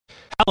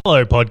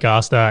Hello,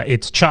 podcaster.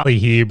 It's Charlie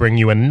here, bringing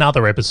you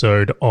another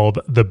episode of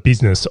The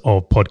Business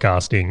of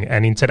Podcasting.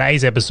 And in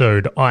today's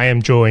episode, I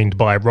am joined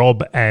by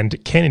Rob and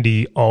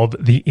Kennedy of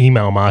The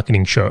Email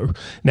Marketing Show.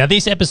 Now,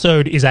 this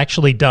episode is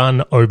actually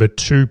done over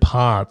two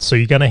parts. So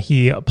you're going to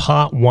hear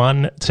part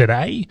one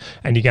today,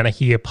 and you're going to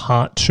hear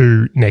part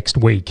two next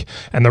week.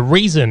 And the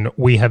reason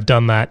we have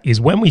done that is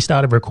when we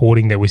started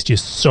recording, there was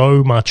just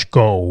so much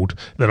gold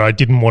that I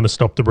didn't want to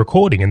stop the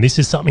recording. And this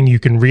is something you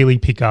can really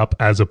pick up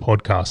as a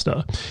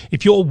podcaster.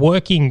 If you're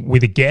working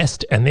with a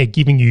guest and they're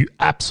giving you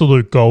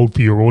absolute gold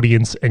for your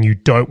audience and you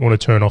don't want to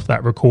turn off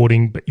that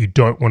recording, but you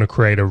don't want to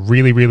create a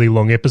really, really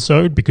long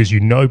episode because you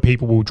know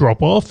people will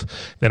drop off,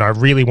 then I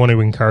really want to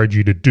encourage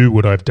you to do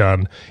what I've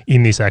done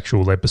in this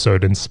actual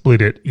episode and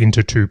split it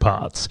into two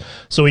parts.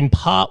 So in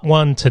part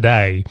one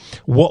today,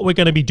 what we're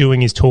going to be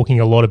doing is talking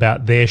a lot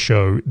about their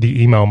show,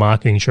 The Email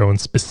Marketing Show,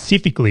 and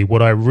specifically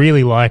what I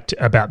really liked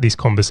about this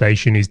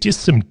conversation is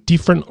just some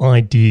different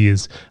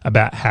ideas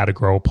about how to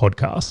grow a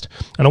podcast.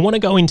 And I want to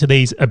go into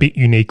these a bit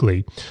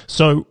uniquely.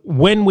 So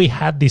when we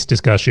had this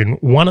discussion,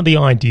 one of the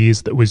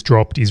ideas that was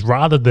dropped is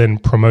rather than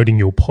promoting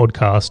your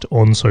podcast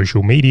on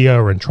social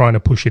media and trying to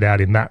push it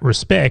out in that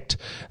respect,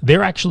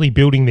 they're actually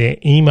building their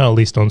email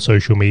list on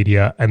social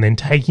media and then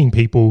taking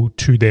people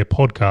to their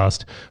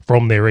podcast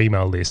from their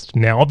email list.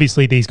 Now,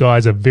 obviously, these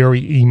guys are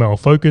very email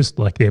focused,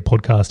 like their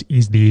podcast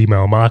is The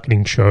Email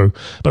Marketing Show,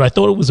 but I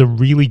thought it was a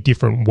really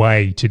different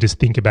way to just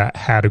think about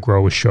how to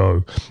grow a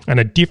show and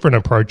a different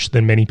approach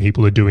than many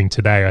people are doing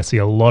today. I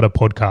see a lot of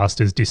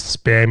podcasters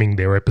just spamming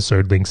their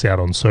episode links out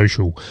on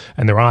social,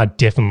 and there are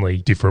definitely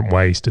different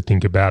ways to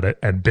think about it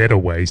and better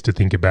ways to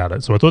think about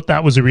it. So I thought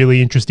that was a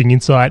really interesting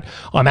insight.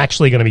 I'm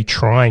actually going to be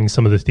trying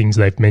some of the things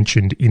they've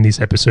mentioned in this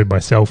episode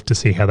myself to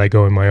see how they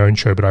go in my own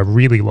show, but I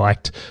really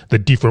liked the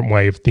different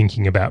way of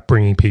thinking about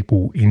bringing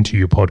people into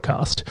your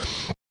podcast.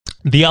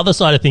 The other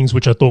side of things,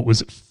 which I thought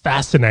was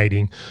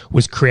fascinating,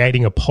 was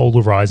creating a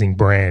polarizing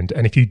brand.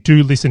 And if you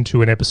do listen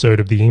to an episode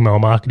of The Email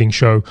Marketing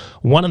Show,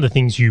 one of the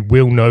things you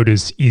will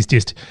notice is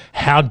just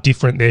how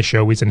different their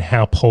show is and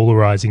how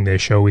polarizing their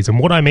show is. And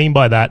what I mean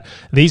by that,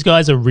 these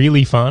guys are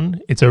really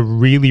fun. It's a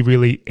really,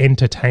 really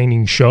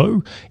entertaining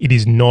show. It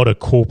is not a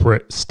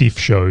corporate stiff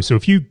show. So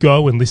if you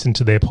go and listen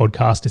to their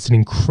podcast, it's an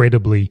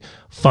incredibly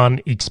fun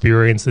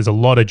experience. There's a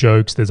lot of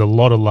jokes. There's a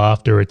lot of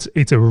laughter.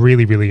 It's a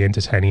really, really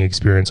entertaining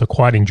experience. I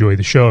quite enjoy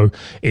the show.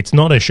 It's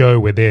not a show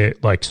where they're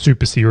like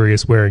super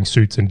serious wearing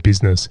suits and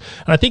business.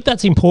 And I think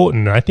that's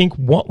important. I think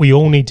what we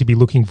all need to be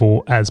looking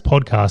for as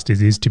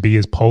podcasters is to be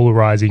as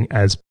polarizing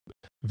as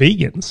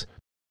vegans,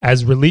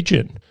 as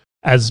religion,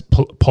 as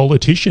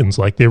politicians.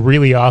 Like there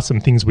really are some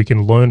things we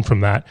can learn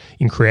from that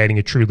in creating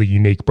a truly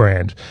unique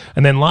brand.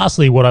 And then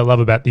lastly, what I love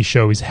about this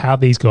show is how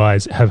these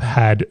guys have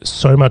had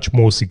so much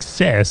more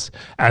success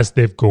as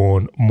they've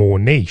gone more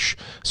niche.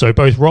 So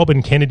both Rob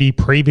and Kennedy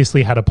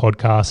previously had a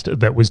podcast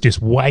that was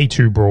just way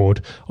too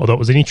broad. Although it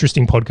was an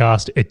interesting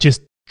podcast, it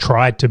just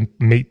tried to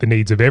meet the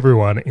needs of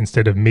everyone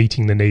instead of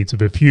meeting the needs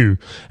of a few.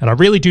 And I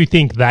really do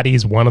think that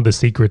is one of the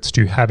secrets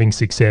to having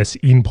success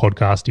in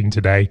podcasting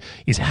today,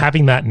 is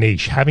having that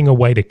niche, having a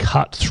way to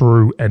cut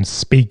through and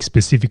speak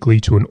specifically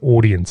to an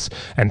audience.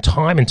 And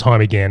time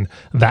again,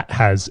 that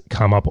has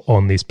come up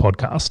on this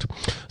podcast.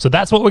 So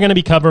that's what we're going to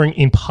be covering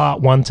in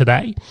part one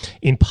today.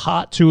 In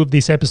part two of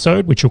this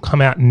episode, which will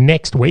come out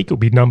next week, it'll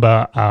be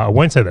number, I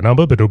won't say the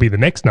number, but it'll be the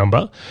next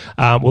number,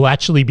 will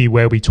actually be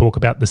where we talk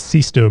about the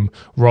system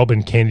Rob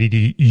and Kennedy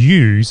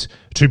use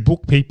to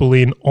book people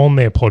in on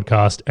their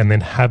podcast and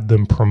then have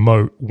them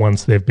promote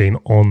once they've been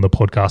on the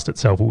podcast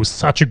itself. It was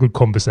such a good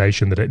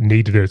conversation that it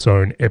needed its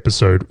own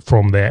episode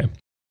from there.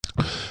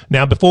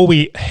 Now, before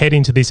we head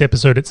into this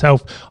episode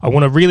itself, I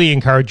want to really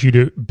encourage you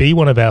to be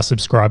one of our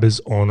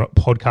subscribers on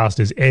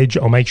Podcasters Edge.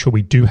 I'll make sure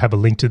we do have a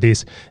link to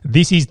this.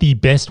 This is the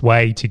best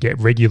way to get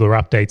regular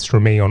updates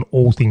from me on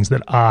all things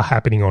that are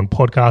happening on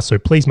podcasts. So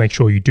please make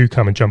sure you do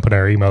come and jump on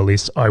our email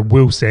list. I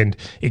will send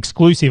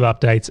exclusive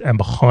updates and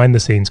behind the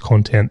scenes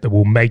content that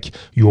will make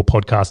your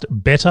podcast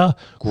better,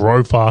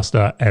 grow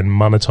faster, and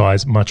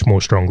monetize much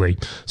more strongly.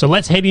 So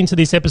let's head into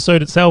this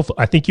episode itself.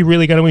 I think you're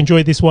really going to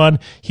enjoy this one.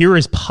 Here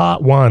is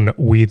part one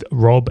with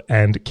Rob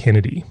and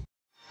Kennedy.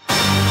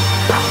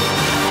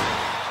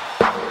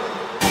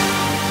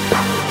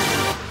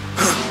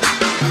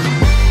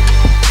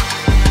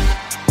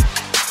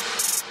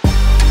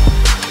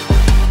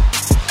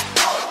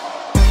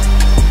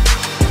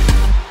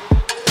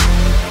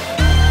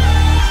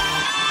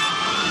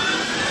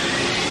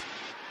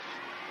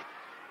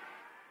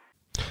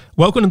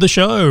 Welcome to the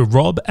show,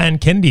 Rob and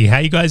Kennedy. How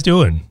you guys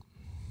doing?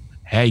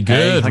 Hey, good.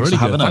 Hey, thanks really for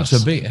having good. us.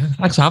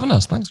 Thanks for having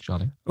us. Thanks,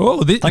 Charlie.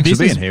 Oh, thanks for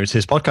being here. It's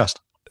his podcast.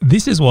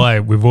 This is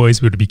why we've always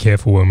got to be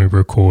careful when we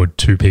record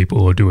two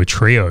people or do a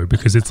trio,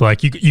 because it's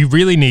like you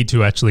really need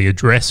to actually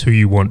address who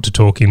you want to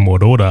talk in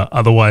what order.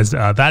 Otherwise,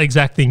 that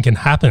exact thing can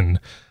happen.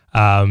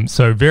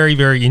 So very,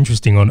 very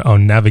interesting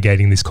on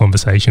navigating this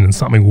conversation, and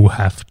something we'll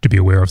have to be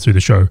aware of through the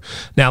show.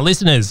 Now,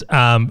 listeners,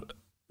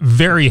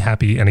 very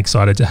happy and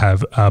excited to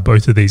have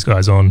both of these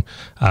guys on.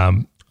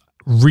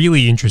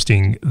 really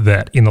interesting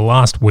that in the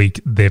last week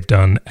they've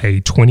done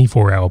a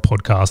 24-hour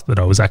podcast that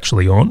I was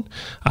actually on,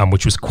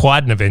 which was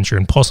quite an adventure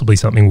and possibly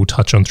something we'll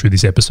touch on through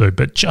this episode.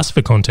 But just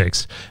for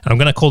context, and I'm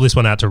going to call this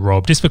one out to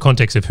Rob, just for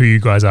context of who you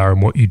guys are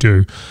and what you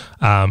do.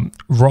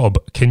 Rob,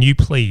 can you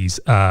please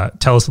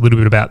tell us a little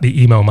bit about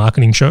the email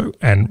marketing show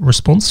and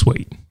Response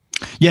Suite?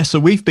 Yeah, so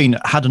we've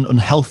had an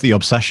unhealthy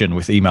obsession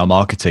with email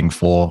marketing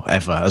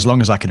forever, as long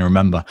as I can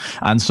remember.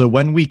 And so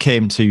when we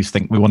came to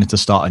think we wanted to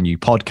start a new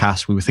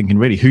podcast, we were thinking,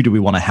 really, who do we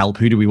want to help?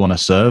 Who do we want to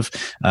serve?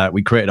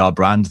 We created our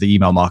brand, the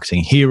Email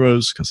Marketing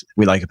Heroes, because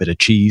we like a bit of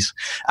cheese.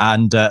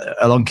 And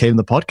along came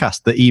the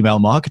podcast, the Email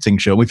Marketing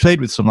Show. We played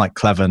with some like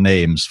clever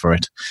names for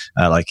it,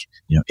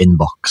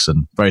 Inbox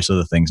and various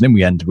other things. And in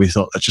the end, we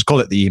thought, let's just call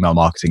it the Email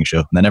Marketing Show.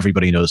 And then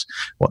everybody knows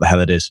what the hell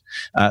it is.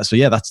 So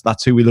yeah,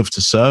 that's who we love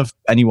to serve.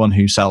 Anyone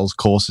who sells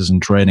courses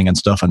and training and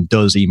stuff and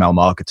does email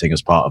marketing as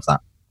part of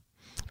that.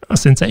 Oh,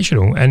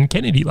 sensational. And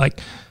Kennedy,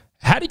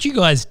 how did you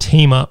guys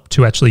team up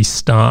to actually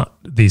start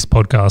this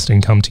podcast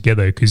and come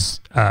together? Because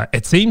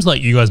it seems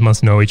like you guys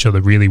must know each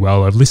other really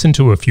well. I've listened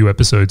to a few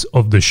episodes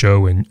of the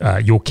show and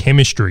your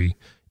chemistry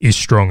is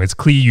strong. It's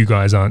clear you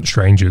guys aren't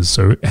strangers.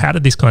 So how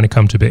did this kind of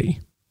come to be?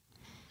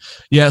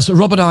 Yeah, so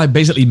Rob and I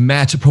basically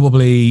met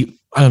probably,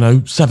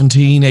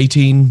 17,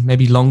 18,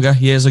 maybe longer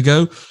years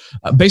ago.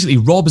 Basically,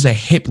 Rob is a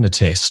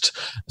hypnotist.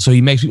 So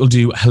he makes people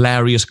do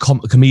hilarious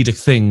comedic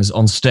things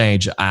on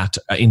stage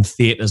in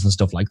theaters and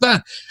stuff like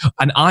that.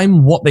 And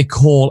I'm what they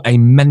call a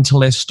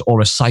mentalist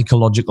or a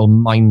psychological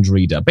mind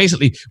reader.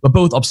 Basically, we're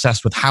both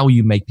obsessed with how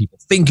you make people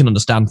think and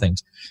understand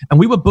things. And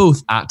we were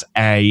both at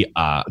a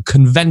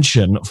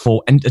convention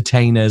for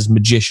entertainers,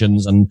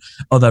 magicians, and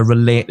other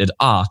related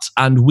arts.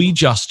 And we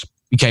just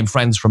became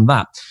friends from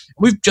that.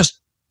 We just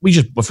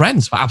were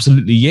friends for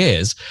absolutely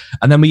years.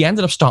 And then we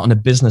ended up starting a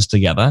business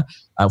together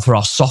for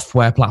our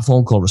software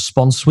platform called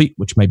Response Suite,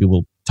 which maybe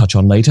we'll touch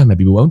on later.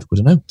 Maybe we won't.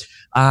 We don't know.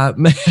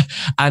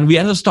 And we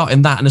ended up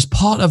starting that. And as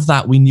part of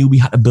that, we knew we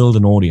had to build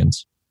an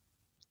audience.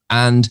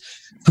 And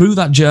through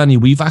that journey,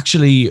 we've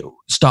actually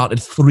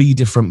started 3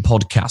 different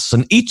podcasts.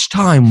 And each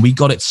time we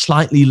got it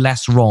slightly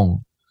less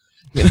wrong.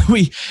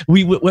 We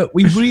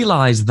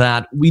realized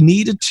that we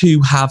needed to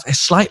have a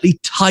slightly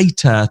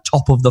tighter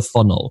top of the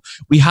funnel.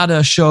 We had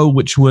a show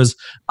which was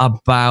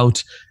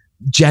about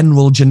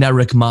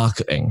generic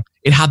marketing.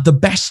 It had the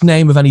best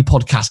name of any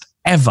podcast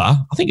ever.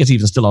 I think it's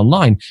even still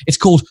online. It's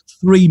called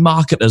 3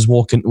 Marketers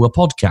Walk Into a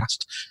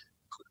Podcast.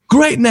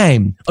 Great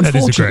name.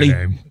 Unfortunately,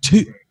 that is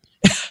a great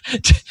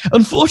name.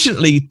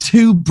 Unfortunately,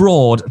 too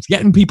broad.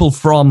 Getting people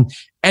from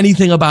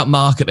anything about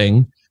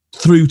marketing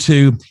through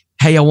to,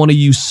 hey, I want to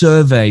use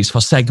surveys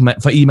for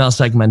email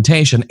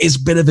segmentation is a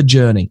bit of a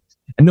journey.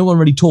 And no one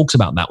really talks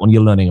about that when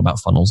you're learning about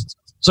funnels and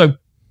stuff. So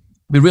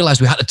we realized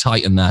we had to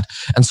tighten that.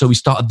 And so we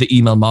started the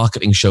Email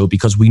Marketing Show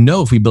because we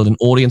know if we build an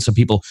audience of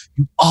people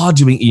who are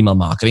doing email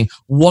marketing,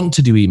 want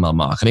to do email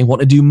marketing, want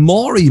to do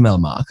more email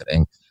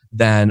marketing,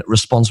 then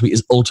Response Suite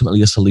is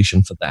ultimately a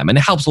solution for them. And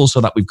it helps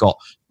also that we've got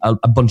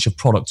a bunch of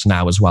products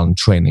now as well and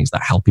trainings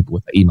that help people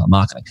with email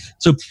marketing.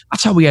 So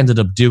that's how we ended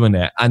up doing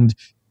it. And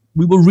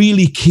we were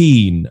really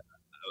keen,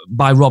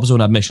 by Rob's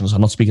own admission, so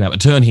I'm not speaking out of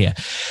turn here.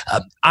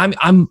 I'm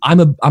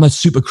a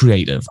super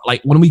creative.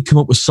 Like when we come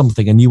up with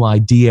something, a new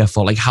idea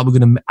for like how we're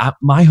going to,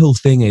 my whole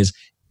thing is,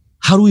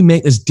 how do we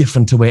make this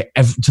different to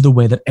the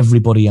way that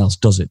everybody else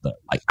does it though?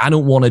 Like I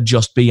don't want to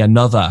just be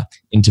another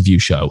interview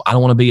show. I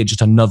don't want to be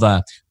just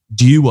another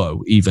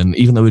duo even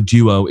though a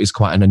duo is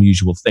quite an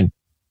unusual thing.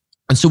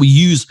 And so we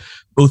use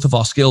both of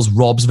our skills,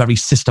 Rob's very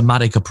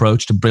systematic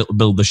approach to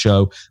build the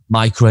show,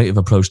 my creative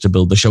approach to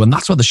build the show. And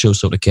that's where the show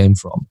sort of came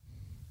from.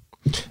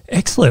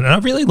 Excellent. And I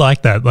really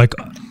like that. Like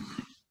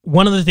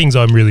one of the things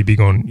I'm really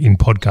big on in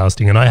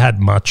podcasting, and I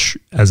had much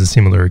as a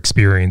similar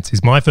experience,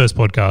 is my first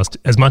podcast,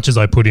 as much as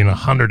I put in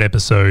 100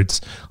 episodes,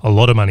 a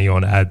lot of money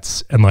on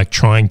ads and like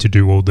trying to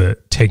do all the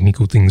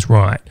technical things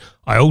right,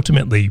 I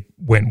ultimately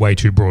went way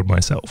too broad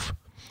myself.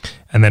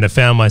 And then I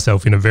found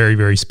myself in a very,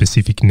 very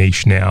specific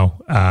niche now,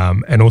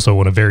 and also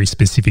on a very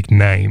specific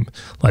name.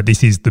 Like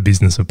this is the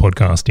business of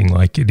podcasting.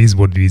 Like it is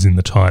what it is in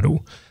the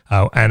title.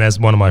 And as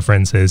one of my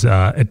friends says,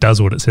 it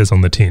does what it says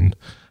on the tin,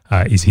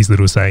 is his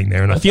little saying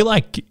there. And I feel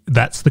like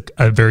that's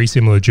a very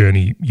similar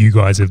journey you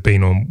guys have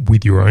been on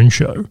with your own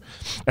show.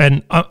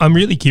 And I'm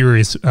really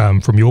curious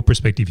from your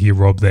perspective here,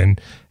 Rob, then,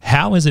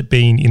 how has it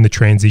been in the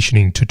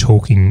transitioning to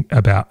talking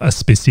about a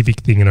specific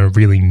thing and a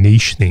really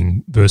niche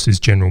thing versus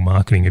general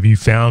marketing? Have you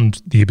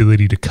found the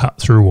ability to cut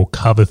through or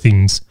cover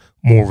things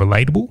more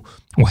relatable,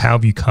 or how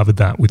have you covered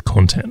that with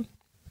content?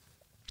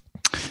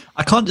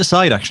 I can't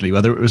decide actually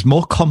whether it was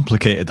more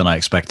complicated than I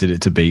expected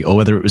it to be or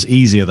whether it was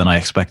easier than I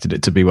expected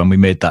it to be when we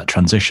made that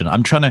transition.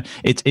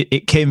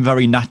 It came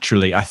very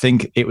naturally. I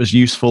think it was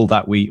useful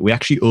that we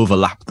actually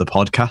overlapped the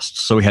podcasts.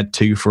 So we had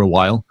 2 for a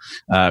while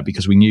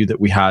because we knew that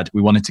we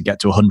wanted to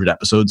get to 100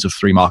 episodes of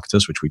 3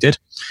 Marketers, which we did.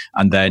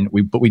 And then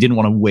but we didn't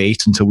want to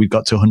wait until we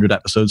got to 100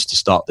 episodes to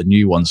start the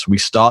new one. So we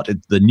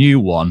started the new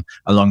one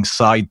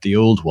alongside the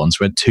old one. So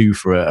we had 2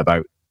 for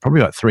probably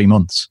about 3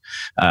 months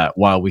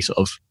while we sort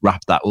of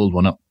wrapped that old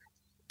one up.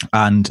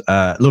 and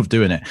loved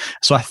doing it.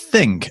 So I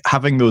think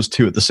having those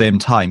two at the same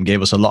time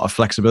gave us a lot of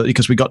flexibility,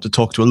 because we got to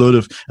talk to a load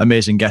of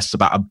amazing guests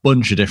about a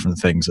bunch of different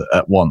things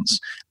at once,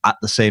 at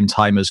the same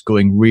time as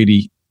going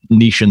really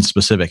niche and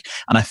specific.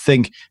 And I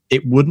think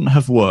it wouldn't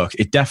have worked.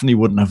 It definitely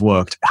wouldn't have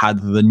worked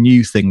had the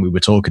new thing we were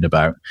talking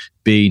about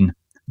been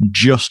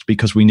just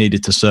because we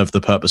needed to serve the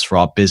purpose for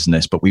our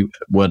business, but we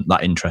weren't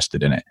that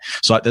interested in it.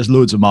 So there's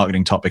loads of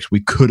marketing topics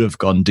we could have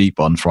gone deep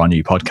on for our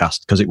new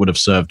podcast because it would have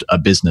served a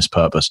business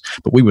purpose,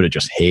 but we would have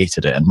just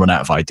hated it and run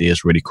out of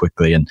ideas really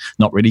quickly and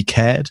not really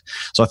cared.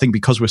 So I think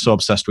because we're so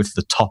obsessed with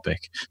the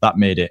topic, that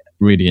made it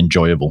really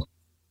enjoyable.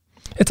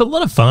 It's a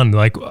lot of fun.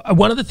 Like,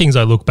 one of the things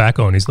I look back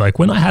on is like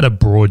when I had a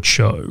broad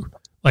show,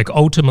 like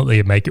ultimately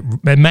it made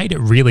it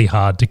really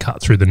hard to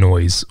cut through the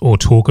noise or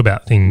talk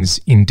about things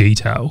in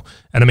detail.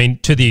 And I mean,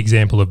 to the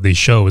example of this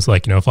show is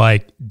like, you know, if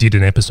I did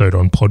an episode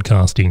on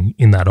podcasting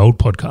in that old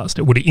podcast,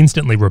 it would have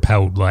instantly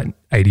repelled like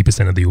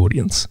 80% of the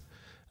audience,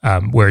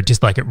 where it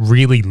just like it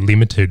really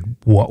limited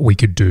what we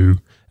could do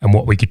and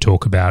what we could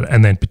talk about,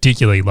 and then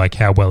particularly like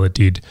how well it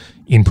did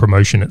in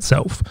promotion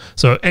itself.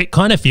 So it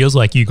kind of feels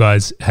like you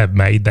guys have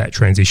made that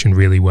transition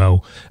really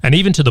well. And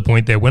even to the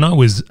point there, when I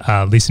was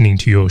listening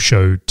to your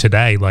show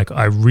today, like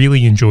I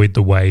really enjoyed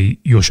the way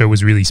your show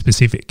was really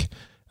specific.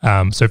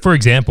 So for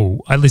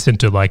example, I listened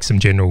to like some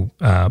general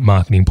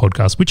marketing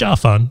podcasts, which are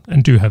fun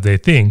and do have their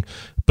thing,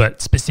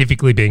 but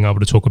specifically being able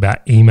to talk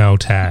about email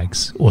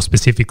tags, or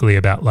specifically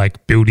about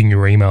like building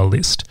your email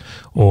list,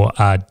 or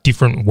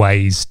different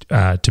ways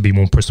to be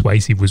more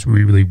persuasive was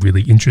really,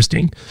 really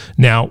interesting.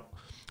 Now,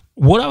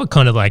 what I would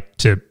kind of like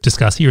to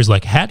discuss here is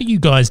like, how do you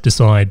guys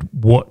decide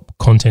what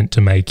content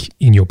to make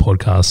in your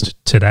podcast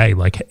today?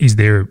 Like, is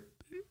there,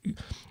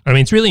 I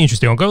mean, it's really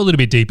interesting. I'll go a little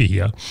bit deeper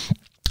here.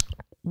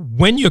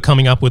 When you're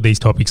coming up with these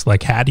topics,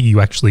 like how do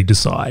you actually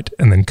decide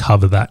and then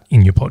cover that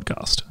in your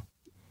podcast?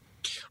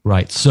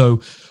 Right.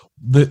 So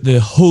the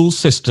whole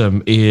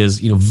system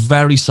is, you know,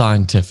 very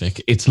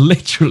scientific. It's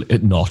literally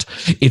not.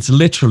 It's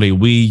literally,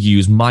 we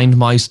use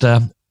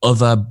MindMeister.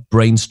 Other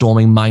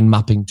brainstorming, mind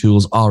mapping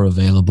tools are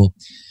available.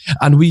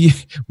 And we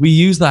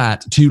use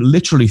that to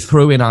literally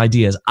throw in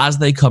ideas as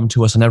they come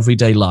to us in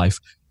everyday life.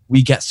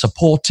 We get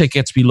support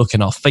tickets. We look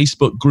in our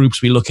Facebook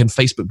groups. We look in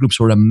Facebook groups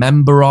we're a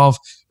member of.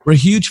 We're a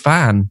huge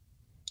fan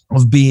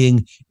of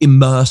being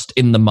immersed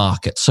in the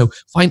market. So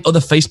find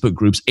other Facebook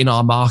groups in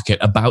our market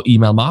about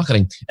email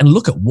marketing and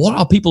look at what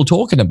are people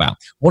talking about?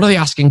 What are they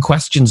asking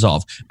questions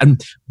of?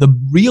 And the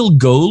real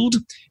gold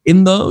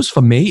in those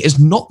for me is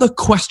not the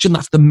question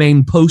that's the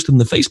main post in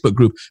the Facebook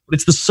group, but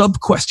it's the sub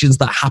questions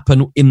that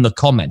happen in the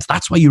comments.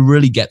 That's where you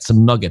really get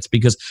some nuggets,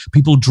 because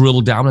people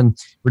drill down and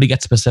really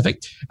get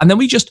specific. And then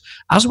we just,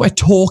 as we're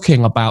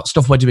talking about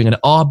stuff we're doing in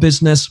our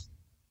business,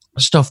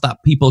 stuff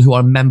that people who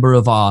are a member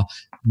of our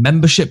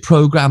membership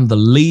program, the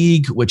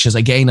League, which is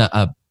again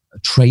a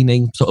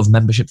training sort of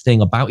membership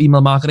thing about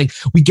email marketing,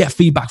 we get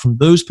feedback from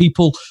those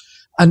people.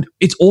 And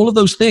it's all of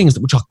those things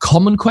which are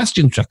common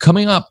questions which are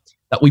coming up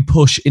that we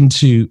put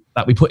into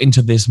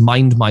this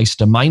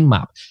MindMeister mind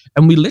map.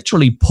 And we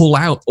literally pull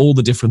out all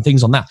the different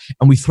things on that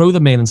and we throw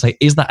them in and say,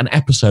 is that an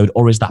episode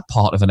or is that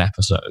part of an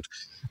episode?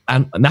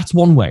 And that's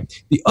one way.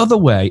 The other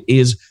way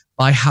is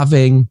by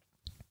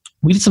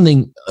we did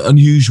something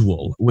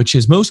unusual, which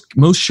is most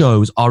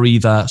shows are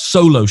either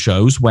solo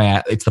shows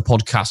where it's the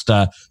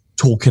podcaster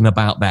talking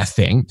about their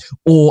thing,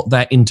 or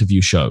they're interview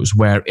shows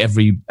where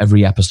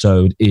every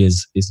episode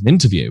is an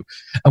interview.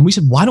 And we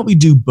said, why don't we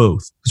do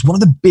both? Because one of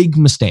the big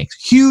mistakes,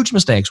 huge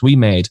mistakes we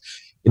made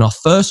in our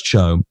first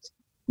show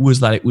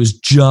was that it was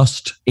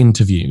just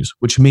interviews,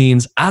 which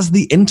means as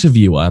the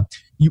interviewer,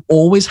 you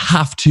always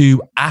have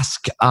to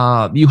ask,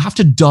 you have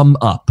to dumb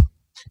up,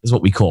 is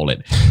what we call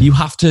it. You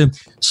have to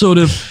sort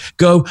of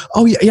go,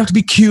 oh yeah, you have to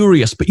be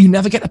curious, but you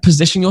never get to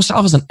position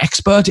yourself as an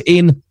expert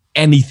in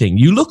anything.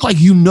 You look like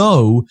you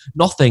know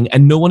nothing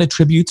and no one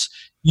attributes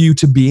you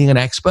to being an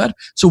expert.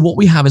 So what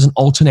we have is an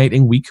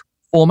alternating week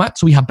format.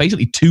 So we have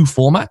basically two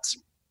formats.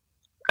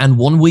 And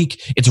one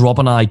week it's Rob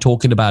and I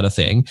talking about a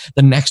thing.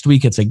 The next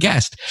week it's a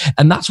guest.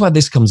 And that's where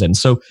this comes in.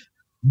 So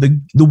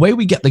the way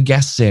we get the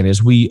guests in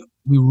is we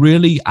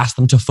really ask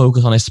them to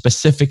focus on a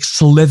specific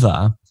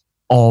sliver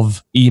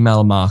of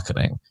email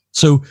marketing.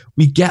 So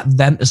we get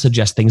them to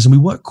suggest things, and we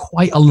work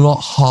quite a lot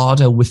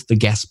harder with the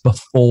guests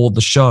before the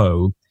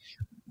show.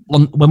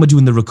 When we're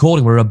doing the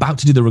recording, we're about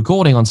to do the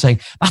recording on saying,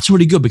 that's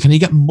really good, but can you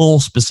get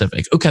more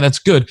specific? Okay, that's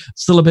good.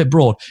 Still a bit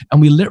broad. And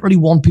we literally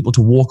want people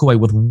to walk away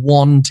with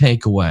one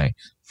takeaway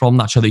from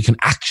that show that you can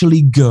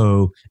actually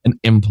go and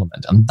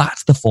implement. And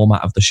that's the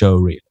format of the show,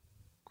 really.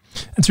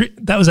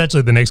 That was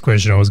actually the next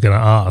question I was going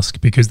to ask,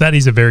 because that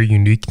is a very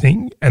unique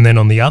thing. And then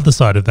on the other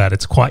side of that,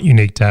 it's quite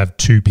unique to have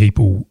two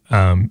people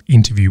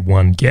interview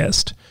one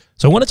guest.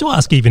 So I wanted to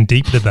ask even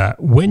deeper to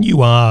that. When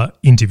you are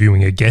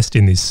interviewing a guest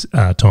in this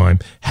time,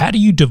 how do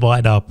you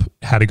divide up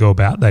how to go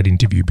about that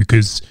interview?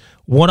 Because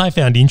what I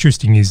found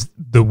interesting is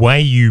the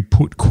way you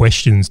put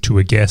questions to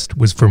a guest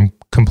was from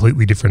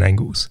completely different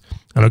angles.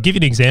 And I'll give you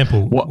an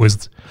example.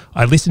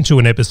 I listened to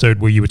an episode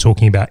where you were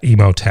talking about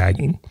email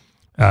tagging.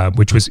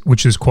 which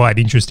was quite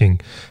interesting.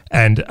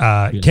 And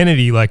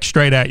Kennedy, like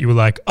straight out, you were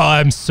like,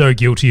 I'm so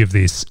guilty of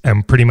this,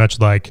 and pretty much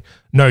like,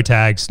 no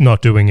tags,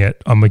 not doing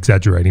it. I'm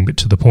exaggerating, but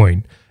to the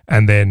point.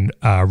 And then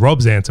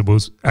Rob's answer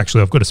was,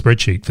 actually, I've got a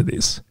spreadsheet for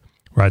this,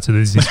 right? So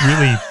there's this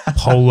really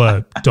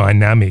polar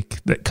dynamic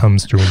that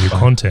comes through in your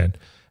content.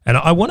 And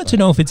I wanted to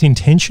know if it's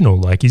intentional.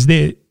 Like, is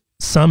there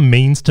some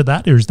means to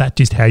that, or is that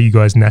just how you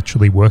guys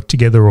naturally work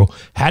together, or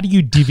how do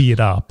you divvy it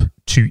up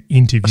to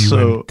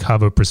interview and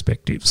cover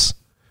perspectives?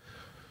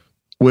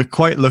 We're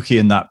quite lucky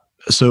in that.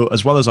 So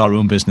as well as our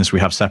own business,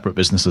 we have separate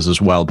businesses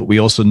as well, but we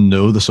also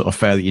know the sort of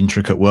fairly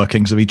intricate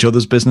workings of each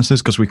other's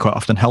businesses because we quite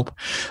often help.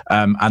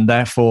 And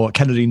therefore,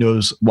 Kennedy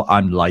knows what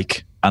I'm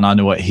like, and I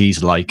know what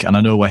he's like, and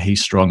I know where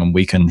he's strong and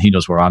weak, and he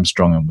knows where I'm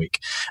strong and weak.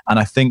 And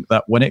I think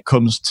that when it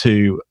comes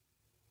to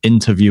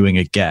interviewing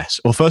a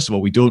guest, well, first of all,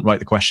 we don't write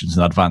the questions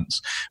in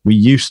advance. We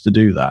used to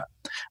do that.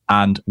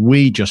 And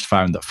we just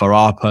found that for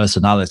our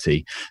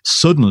personality,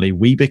 suddenly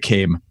we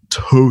became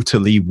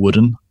totally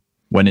wooden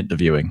when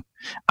interviewing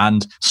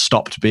and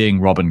stopped being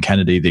Rob and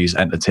Kennedy, these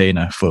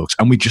entertainer folks.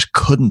 And we just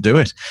couldn't do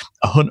it.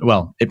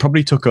 Well, it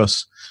probably took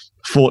us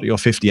 40 or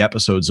 50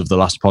 episodes of the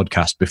last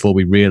podcast before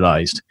we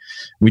realized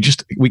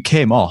we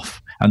came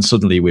off. And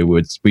suddenly we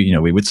would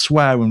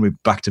swear when we're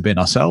back to being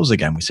ourselves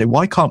again. We say,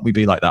 why can't we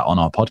be like that on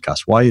our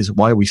podcast?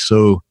 Why are we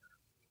so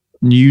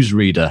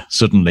newsreader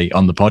suddenly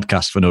on the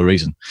podcast for no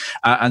reason?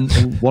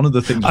 And one of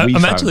the things we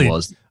found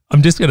was...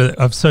 I'm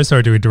so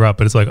sorry to interrupt,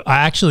 but it's like, I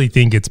actually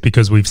think it's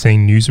because we've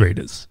seen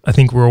newsreaders. I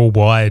think we're all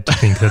wired to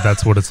think that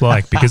that's what it's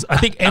like, because I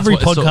think every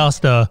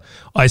podcaster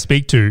I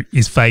speak to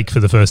is fake for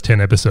the first 10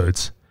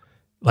 episodes.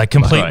 Like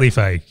completely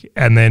fake,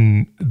 and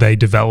then they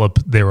develop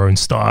their own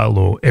style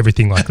or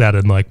everything like that.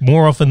 And like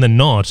more often than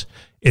not,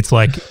 it's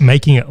like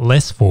making it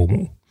less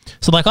formal.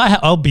 So like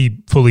I'll be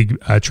fully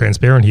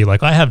transparent here.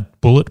 Like I have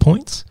bullet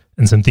points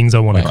and some things I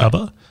want to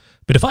cover,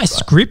 but if I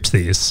script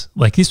this,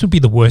 like this would be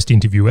the worst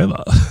interview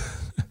ever.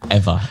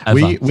 Ever.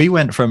 We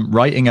went from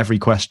writing every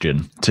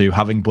question to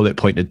having bullet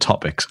pointed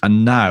topics.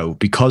 And now,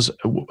 because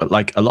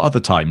like a lot of the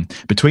time,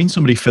 between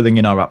somebody filling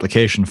in our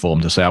application form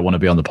to say, I want to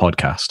be on the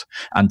podcast,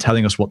 and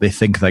telling us what they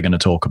think they're going to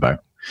talk about,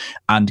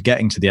 and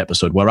getting to the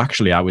episode where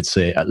actually I would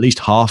say at least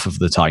half of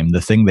the time,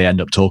 the thing they end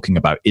up talking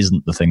about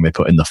isn't the thing they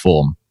put in the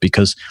form,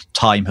 because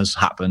time has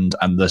happened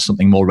and there's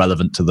something more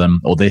relevant to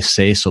them, or they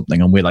say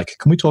something and we're like,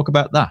 can we talk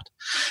about that?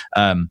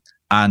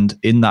 And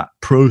in that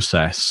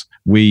process,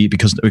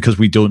 because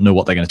we don't know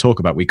what they're going to talk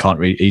about, we can't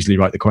really easily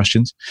write the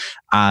questions,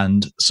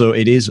 and so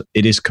it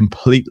is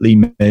completely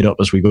made up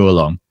as we go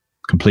along,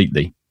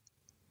 completely,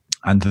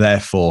 and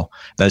therefore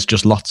there's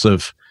just lots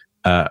of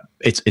I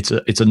think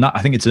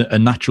it's a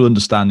natural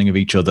understanding of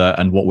each other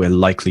and what we're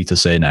likely to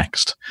say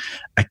next.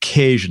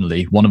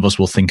 Occasionally, one of us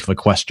will think of a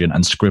question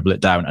and scribble it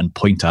down and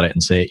point at it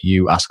and say,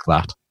 "You ask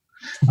that."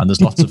 And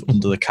there's lots of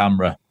under the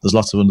camera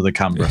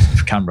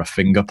camera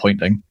finger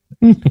pointing.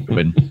 You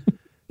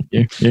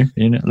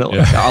know, a little.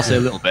 Yeah. I'll say a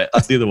little bit.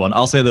 That's the other one.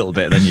 I'll say a little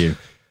bit, then you.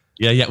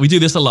 Yeah. We do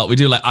this a lot. We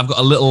do like, I've got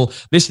a little,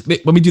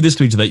 when we do this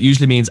to each other, it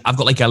usually means I've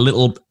got like a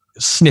little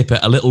snippet,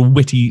 a little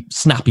witty,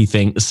 snappy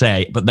thing to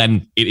say, but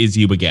then it is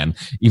you again,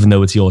 even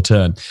though it's your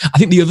turn. I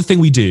think the other thing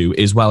we do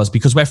as well is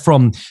because we're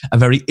from a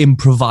very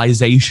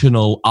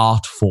improvisational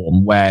art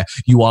form where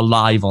you are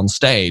live on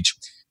stage,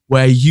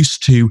 we're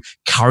used to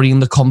carrying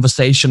the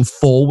conversation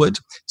forward.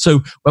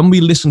 So when we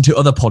listen to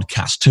other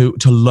podcasts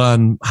to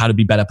learn how to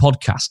be better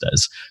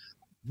podcasters,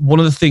 one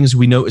of the things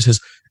we notice is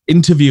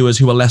interviewers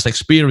who are less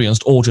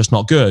experienced or just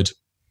not good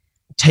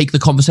take the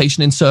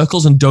conversation in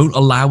circles and don't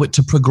allow it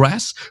to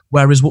progress.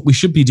 Whereas what we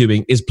should be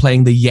doing is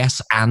playing the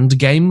yes and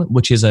game,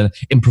 which is an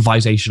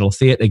improvisational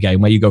theatre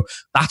game where you go,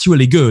 that's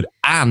really good,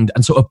 and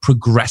sort of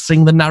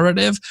progressing the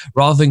narrative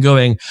rather than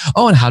going,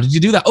 oh, and how did you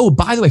do that? Oh,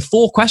 by the way,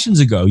 4 questions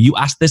ago, you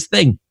asked this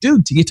thing.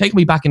 Dude, you take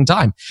me back in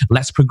time.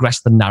 Let's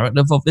progress the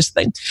narrative of this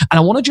thing. And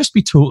I want to just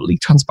be totally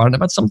transparent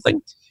about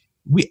something.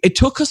 It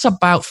took us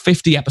about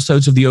 50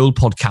 episodes of the old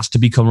podcast to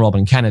become Rob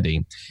and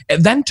Kennedy. It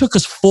then took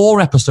us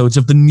 4 episodes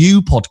of the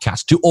new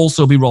podcast to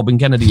also be Rob and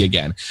Kennedy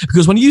again.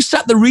 Because when you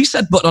set the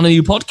reset button on a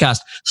new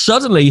podcast,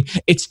 suddenly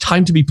it's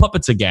time to be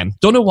puppets again.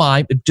 Don't know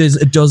why, it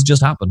does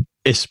just happen.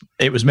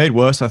 It was made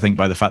worse, I think,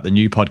 by the fact the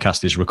new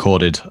podcast is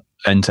recorded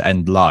end to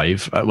end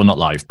live. Well, not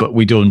live, but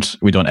we don't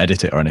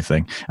edit it or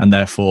anything, and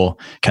therefore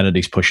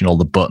Kennedy's pushing all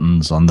the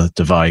buttons on the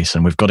device,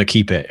 and we've got to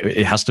keep it.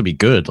 It has to be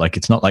good. Like,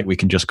 it's not like we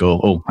can just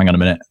go, oh, hang on a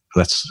minute,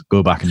 let's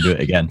go back and do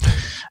it again.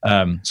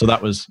 So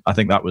that was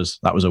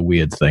a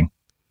weird thing.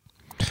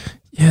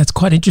 Yeah, it's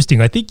quite interesting.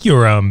 I think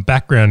your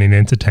background in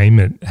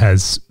entertainment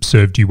has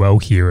served you well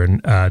here,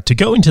 and to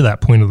go into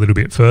that point a little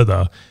bit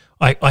further,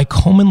 I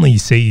commonly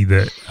see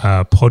that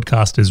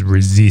podcasters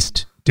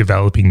resist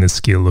developing the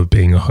skill of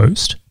being a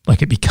host.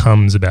 Like, it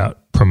becomes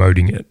about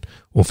promoting it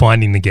or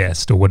finding the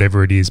guest or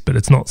whatever it is, but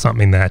it's not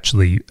something they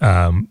actually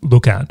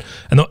look at.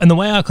 And the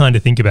way I kind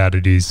of think about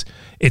it is,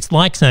 it's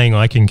like saying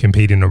I can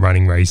compete in a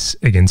running race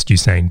against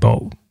Usain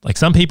Bolt. Like,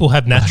 some people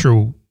have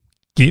natural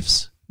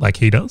gifts like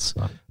he does,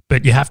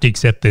 but you have to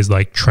accept there's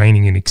like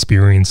training and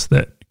experience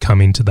that come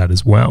into that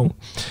as well.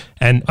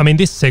 And I mean,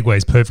 this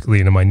segues perfectly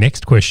into my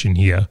next question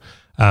here.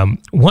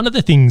 One of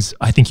the things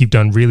I think you've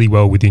done really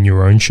well within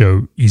your own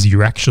show is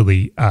you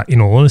actually,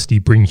 in all honesty,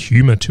 bring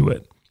humor to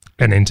it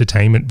and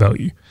entertainment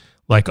value.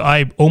 Like,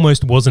 I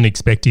almost wasn't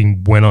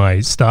expecting when I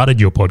started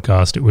your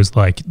podcast, it was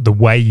like the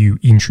way you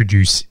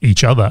introduce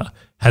each other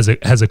has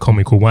a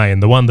comical way.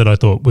 And the one that I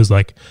thought was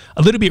like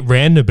a little bit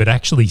random, but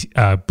actually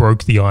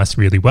broke the ice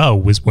really well,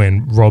 was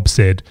when Rob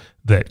said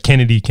that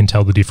Kennedy can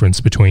tell the difference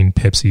between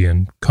Pepsi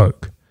and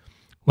Coke.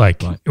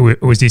 Like, right.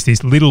 It was just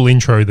this little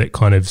intro that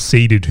kind of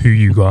seeded who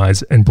you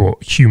guys and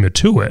brought humor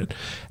to it.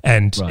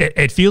 And right.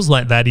 it feels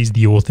like that is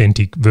the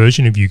authentic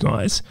version of you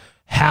guys.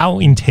 How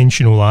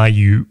intentional are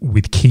you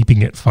with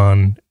keeping it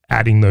fun,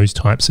 adding those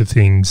types of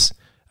things,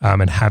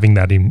 and having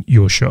that in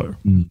your show?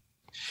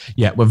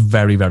 Yeah, we're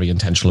very, very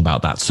intentional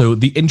about that. So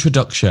the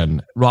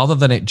introduction, rather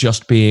than it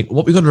just being,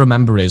 what we've got to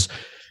remember is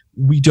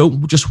we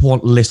don't just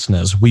want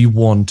listeners. We don't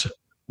want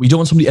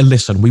somebody to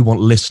listen. We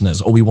want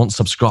listeners, or we want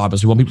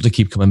subscribers. We want people to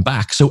keep coming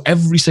back. So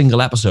every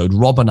single episode,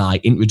 Rob and I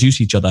introduce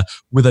each other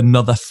with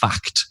another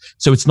fact.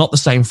 So it's not the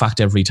same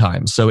fact every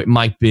time. So it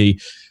might be,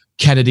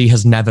 Kennedy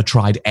has never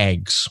tried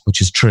eggs,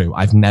 which is true.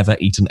 I've never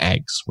eaten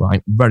eggs,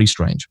 right? Very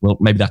strange. Well,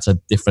 maybe that's a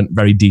different,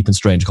 very deep and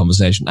strange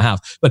conversation to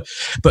have. But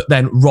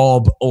then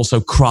Rob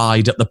also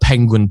cried at the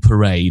penguin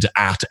parade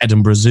at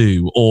Edinburgh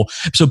Zoo. Or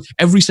so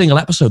every single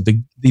episode,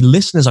 the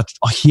listeners are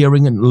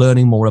hearing and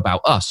learning more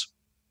about us.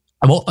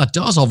 And what that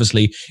does,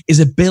 obviously,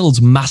 is it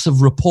builds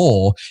massive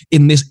rapport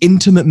in this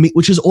intimate,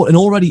 which is an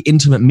already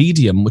intimate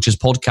medium, which is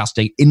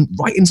podcasting,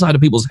 right inside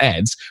of people's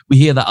heads. We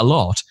hear that a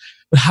lot.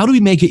 But how do we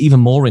make it even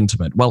more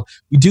intimate? Well,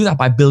 we do that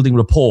by building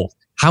rapport.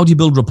 How do you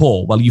build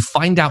rapport? Well, you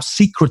find out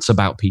secrets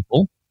about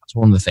people. That's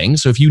one of the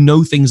things. So if you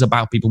know things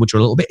about people which are a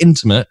little bit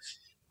intimate,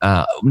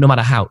 no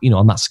matter how,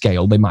 on that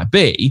scale they might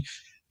be,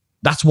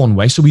 that's one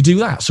way. So we do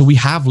that. So we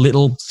have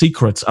little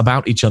secrets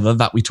about each other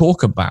that we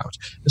talk about.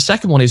 The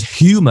second one is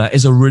humor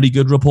is a really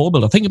good rapport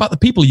builder. Think about the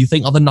people you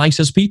think are the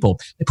nicest people.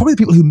 They're probably the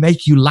people who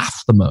make you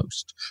laugh the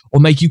most, or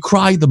make you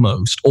cry the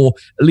most, or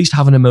at least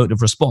have an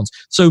emotive response.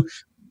 So,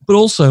 but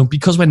also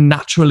because we're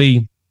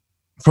naturally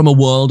from a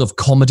world of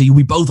comedy,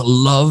 we both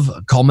love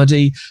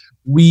comedy.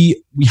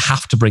 We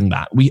have to bring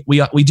that.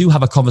 We do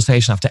have a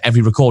conversation after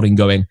every recording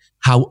going,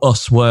 how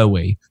us were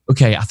we?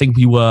 Okay, I think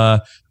we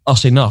were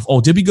us enough.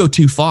 Or did we go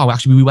too far?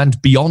 Actually, we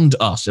went beyond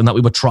us in that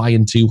we were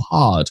trying too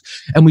hard.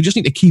 And we just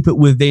need to keep it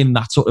within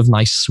that sort of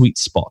nice sweet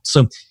spot.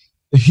 So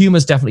the humor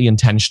is definitely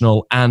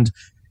intentional. And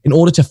in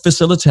order to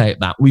facilitate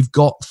that, we've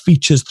got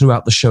features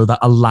throughout the show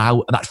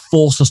that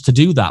force us to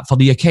do that for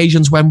the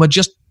occasions when we're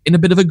just in a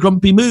bit of a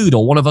grumpy mood,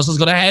 or one of us has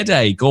got a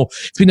headache, or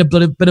it's been a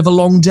bit of a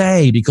long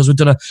day because we've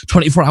done a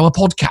 24-hour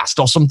podcast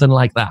or something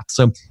like that.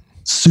 So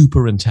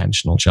super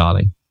intentional,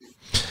 Charlie.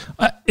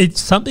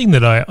 It's something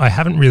that I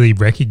haven't really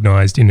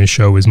recognized in a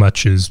show as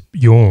much as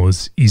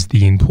yours, is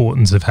the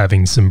importance of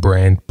having some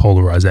brand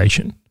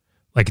polarization.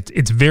 Like,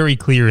 it's very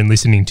clear in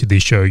listening to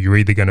this show, you're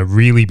either going to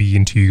really be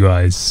into you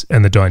guys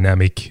and the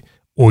dynamic,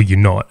 or you're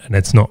not, and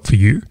it's not for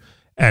you.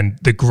 And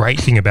the great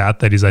thing about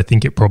that is I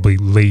think it probably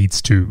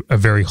leads to a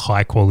very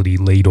high quality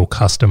lead or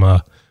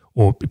customer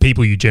or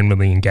people you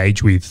generally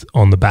engage with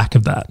on the back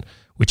of that,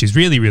 which is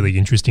really, really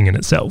interesting in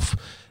itself.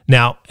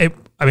 Now,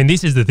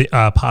 this is the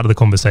part of the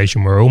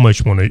conversation where I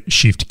almost want to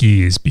shift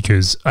gears,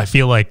 because I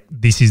feel like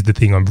this is the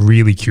thing I'm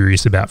really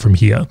curious about from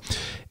here.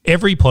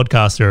 Every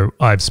podcaster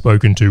I've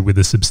spoken to with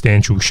a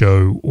substantial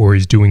show or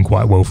is doing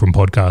quite well from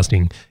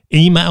podcasting,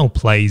 email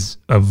plays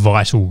a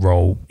vital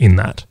role in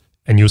that.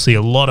 And you'll see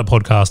a lot of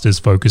podcasters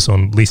focus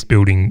on list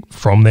building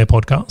from their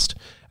podcast.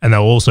 And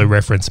they'll also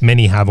reference,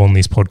 many have on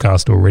this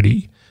podcast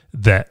already,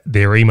 that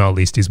their email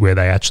list is where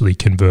they actually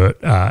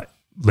convert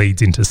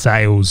leads into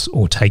sales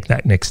or take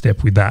that next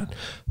step with that.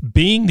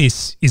 Being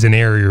this is an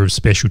area of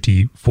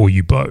specialty for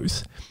you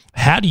both,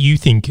 how do you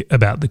think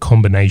about the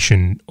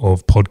combination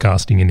of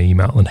podcasting and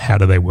email, and how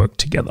do they work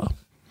together?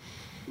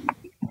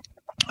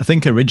 I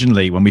think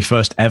originally when we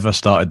first ever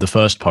started the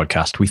first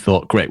podcast, we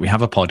thought, great, we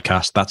have a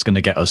podcast that's going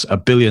to get us 1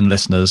 billion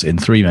listeners in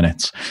 3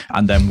 minutes.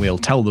 And then we'll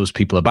tell those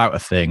people about a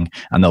thing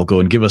and they'll go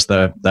and give us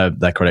their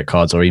credit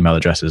cards or email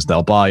addresses.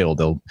 They'll buy, or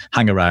they'll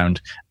hang around,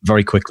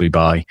 very quickly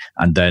buy,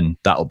 and then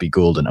that'll be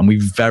golden. And we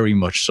very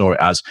much saw it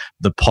as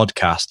the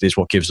podcast is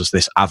what gives us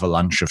this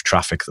avalanche of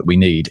traffic that we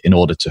need in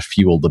order to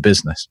fuel the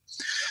business.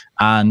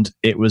 And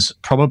it was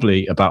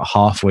probably about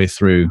halfway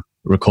through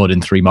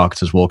recording 3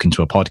 Marketers Walk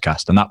Into a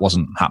Podcast, and that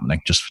wasn't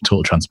happening, just for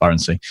total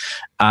transparency.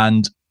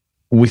 And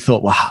we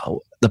thought, wow,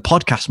 the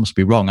podcast must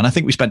be wrong. And I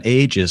think we spent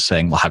ages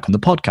saying, well, how can the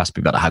podcast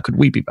be better? How could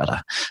we be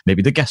better?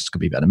 Maybe the guests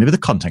could be better. Maybe the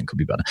content could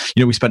be better.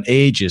 We spent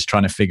ages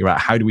trying to figure out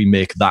how do we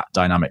make that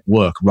dynamic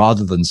work,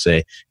 rather than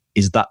say,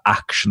 is that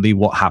actually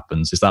what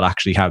happens? Is that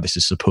actually how this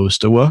is supposed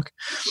to work?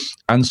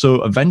 And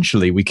so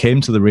eventually we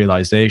came to the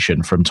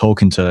realization, from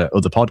talking to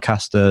other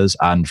podcasters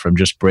and from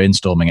just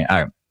brainstorming it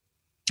out,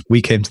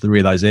 we came to the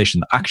realization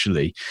that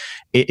actually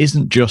it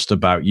isn't just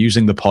about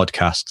using the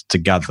podcast to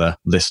gather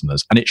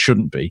listeners, and it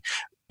shouldn't be.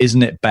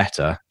 isn't it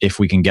better if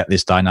we can get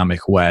this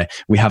dynamic where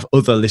we have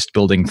other list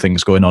building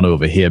things going on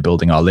over here,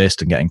 building our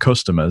list and getting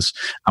customers,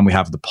 and we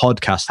have the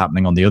podcast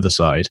happening on the other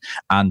side?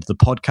 And the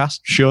podcast,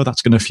 sure,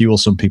 that's going to fuel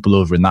some people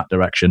over in that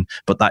direction,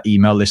 but that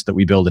email list that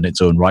we build in its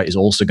own right is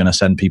also going to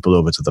send people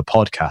over to the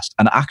podcast.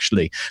 And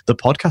actually, the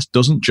podcast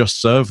doesn't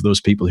just serve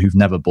those people who've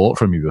never bought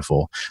from you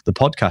before. The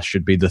podcast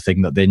should be the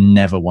thing that they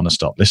never want to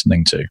stop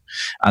listening to.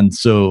 And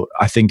so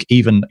I think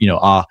even,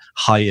 our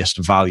highest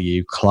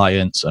value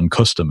clients and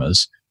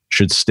customers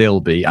should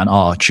still be and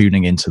are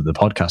tuning into the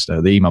podcast,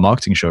 the email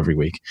marketing show every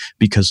week,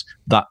 because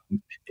that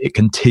it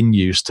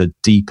continues to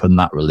deepen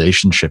that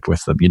relationship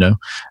with them,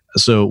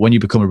 So when you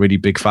become a really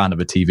big fan of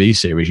a TV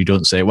series, you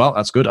don't say, well,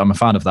 that's good, I'm a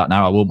fan of that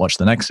now, I won't watch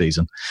the next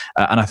season.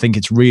 And I think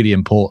it's really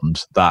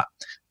important that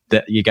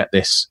you get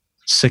this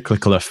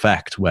cyclical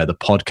effect where the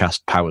podcast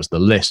powers the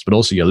list, but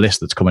also your list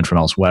that's coming from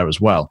elsewhere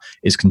as well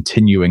is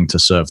continuing to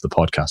serve the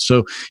podcast.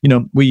 So,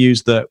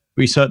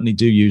 we certainly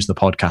do use the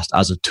podcast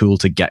as a tool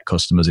to get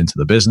customers into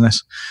the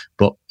business,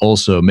 but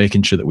also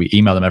making sure that we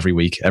email them every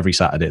week, every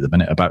Saturday at the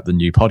minute about the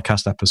new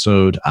podcast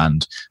episode,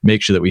 and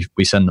make sure that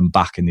we send them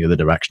back in the other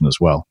direction as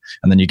well.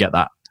 And then you get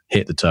that,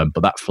 hate the term,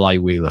 but that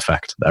flywheel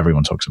effect that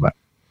everyone talks about.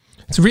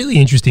 It's a really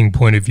interesting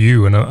point of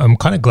view, and I'm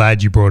kind of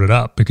glad you brought it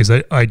up, because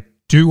I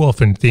do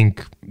often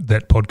think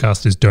that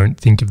podcasters don't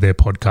think of their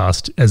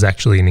podcast as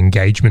actually an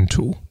engagement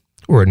tool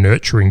or a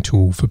nurturing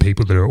tool for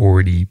people that are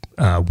already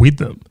with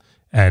them.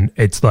 And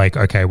it's like,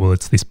 okay, well,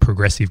 it's this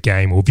progressive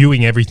game, or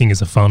viewing everything as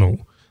a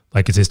funnel.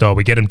 Like it's just,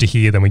 we get them to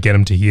here, then we get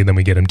them to here, then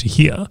we get them to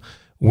here.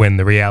 When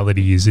the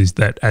reality is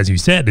that, as you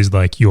said, is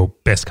like your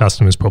best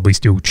customers probably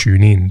still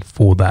tune in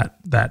for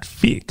that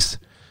fix.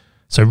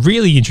 So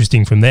really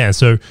interesting from there.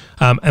 So,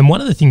 and one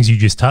of the things you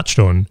just touched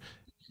on,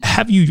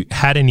 have you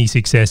had any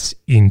success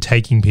in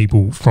taking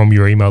people from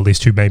your email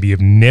list who maybe have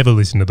never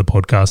listened to the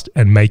podcast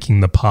and making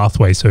the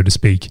pathway, so to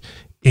speak,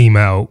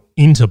 email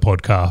into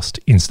podcast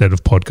instead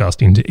of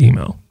podcast into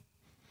email?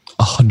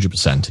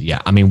 100%.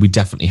 Yeah. I mean, we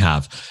definitely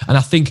have. And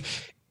I think,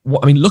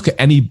 look at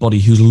anybody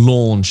who's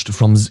launched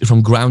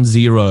from ground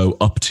zero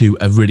up to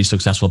a really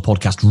successful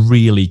podcast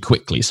really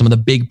quickly. Some of the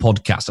big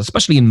podcasts,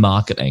 especially in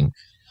marketing,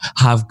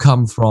 have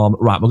come from,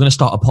 right, we're going to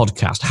start a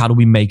podcast. How do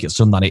we make it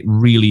so that it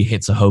really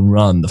hits a home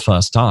run the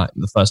first out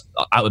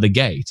of the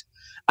gate?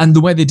 And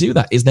the way they do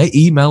that is they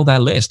email their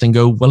list and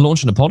go, we're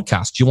launching a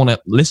podcast. Do you want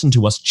to listen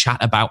to us chat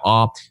about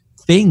our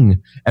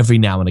thing every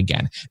now and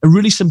again? A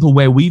really simple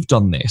way we've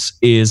done this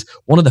is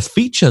one of the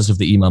features of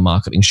the email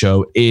marketing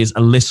show is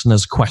a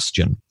listener's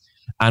question.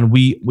 And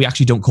we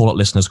actually don't call it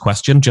listener's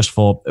question just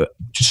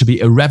to be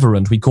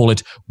irreverent. We call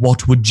it,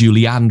 what would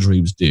Julie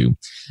Andrews do?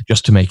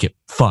 Just to make it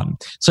fun.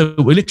 So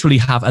we literally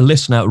have a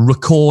listener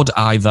record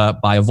either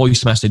by a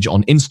voice message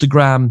on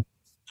Instagram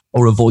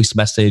or a voice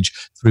message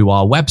through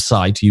our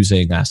website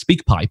using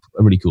SpeakPipe,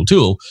 a really cool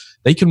tool.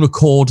 They can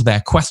record their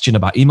question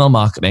about email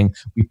marketing.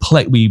 We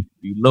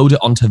load it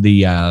onto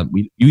the,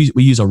 we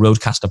use a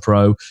Rodecaster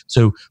Pro.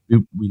 So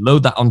we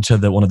load that onto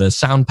one of the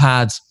sound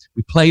pads.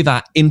 We play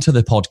that into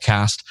the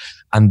podcast,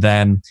 and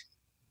then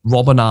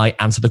Rob and I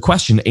answer the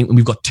question. And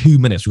we've got 2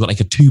 minutes. We've got like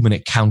a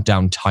 2-minute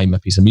countdown timer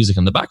piece of music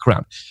in the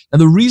background.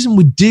 And the reason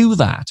we do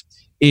that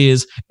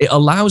is it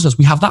allows us,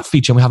 we have that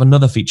feature, and we have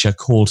another feature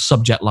called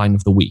Subject Line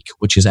of the Week,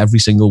 which is every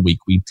single week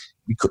we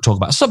could talk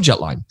about a subject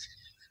line.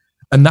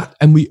 And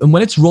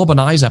when it's Rob and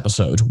I's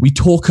episode, we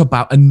talk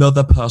about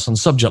another person's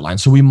subject line.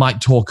 So we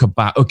might talk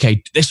about,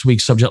 okay, this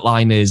week's subject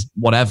line is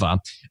whatever.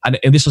 And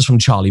this is from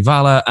Charlie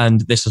Valler,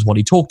 and this is what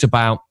he talked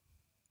about.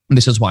 And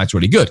this is why it's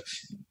really good.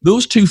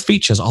 Those two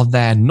features are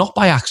there not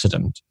by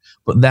accident,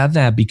 but they're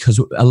there because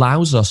it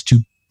allows us to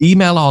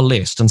email our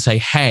list and say,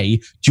 hey,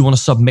 do you want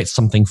to submit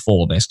something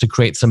for this, to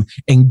create some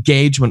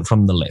engagement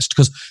from the list?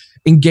 Because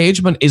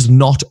engagement is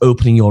not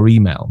opening your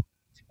email.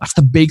 That's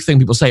the big thing.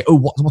 People say,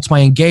 oh, what's my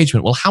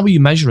engagement? Well, how are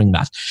you measuring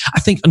that? I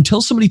think until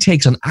somebody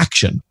takes an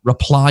action,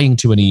 replying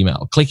to an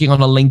email, clicking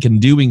on a link and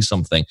doing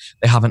something,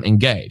 they haven't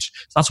engaged.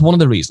 So that's one of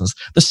the reasons.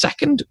 The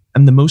second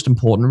and the most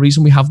important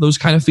reason we have those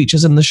kind of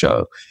features in the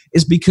show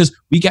is because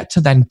we get to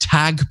then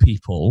tag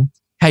people,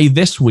 hey,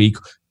 this week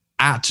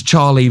at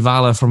Charlie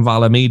Valler from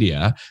Valler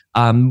Media,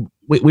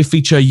 we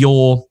feature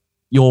your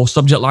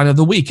subject line of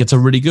the week. It's a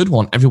really good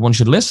one. Everyone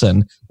should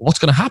listen. What's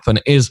going to happen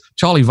is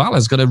Charlie Valler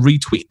is going to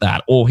retweet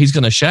that, or he's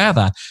going to share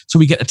that. So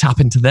we get to tap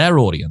into their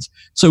audience.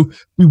 So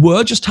we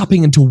were just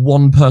tapping into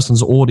one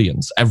person's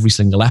audience every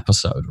single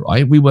episode,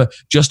 right? We were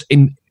just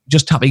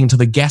tapping into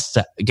the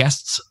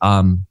guests'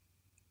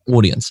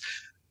 audience.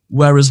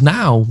 Whereas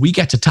now we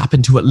get to tap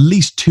into at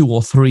least 2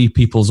 or 3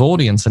 people's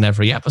audience in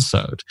every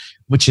episode,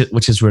 which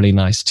is really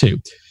nice too.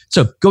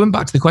 So going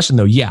back to the question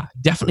though, yeah,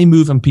 definitely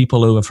moving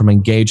people over from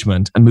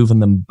engagement and moving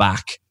them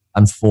back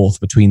and forth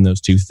between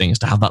those two things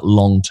to have that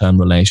long-term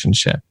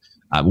relationship.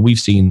 We've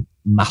seen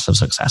massive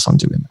success on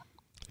doing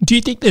that. Do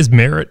you think there's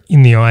merit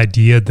in the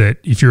idea that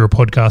if you're a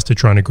podcaster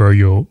trying to grow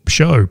your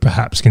show,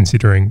 perhaps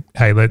considering,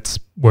 hey, let's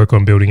work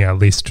on building our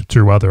list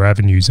through other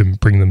avenues and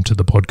bring them to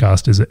the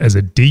podcast as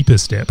a deeper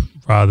step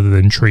rather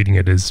than treating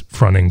it as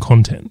front-end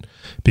content?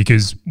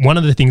 Because one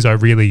of the things I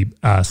really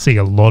see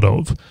a lot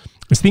of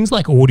is things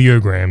like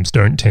audiograms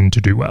don't tend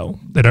to do well.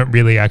 They don't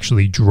really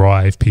actually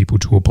drive people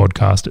to a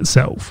podcast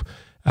itself.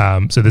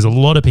 So there's a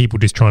lot of people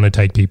just trying to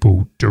take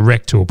people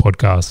direct to a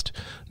podcast,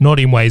 not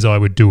in ways I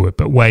would do it,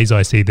 but ways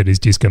I see that is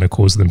just going to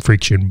cause them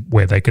friction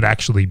where they could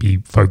actually be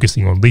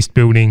focusing on list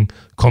building,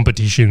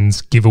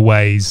 competitions,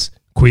 giveaways,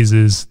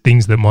 quizzes,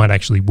 things that might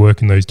actually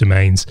work in those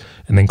domains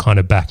and then kind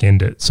of back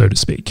end it, so to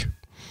speak.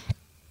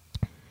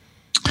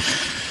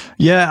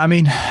 Yeah, I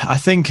mean, I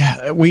think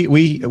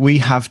we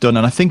have done,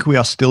 and I think we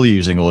are still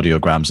using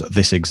audiograms at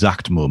this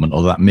exact moment,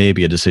 although that may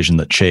be a decision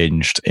that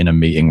changed in a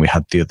meeting we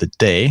had the other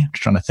day. I'm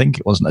trying to think,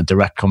 it wasn't a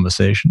direct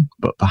conversation,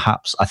 but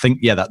perhaps, I think,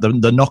 yeah, that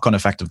the knock-on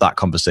effect of that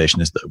conversation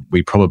is that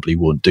we probably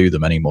won't do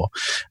them anymore.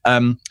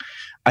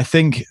 I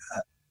think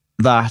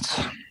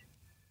that...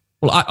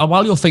 Well,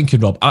 while you're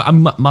thinking, Rob,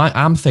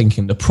 I'm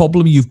thinking the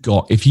problem you've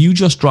got, if you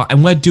just drive,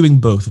 and we're doing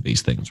both of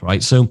these things,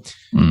 right? So...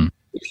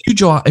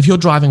 If you're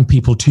driving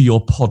people to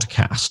your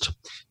podcast,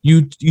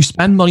 you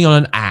spend money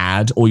on an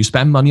ad, or you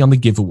spend money on the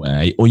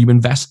giveaway, or you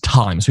invest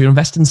time. So you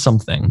invest in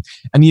something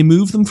and you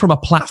move them from a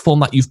platform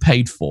that you've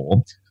paid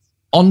for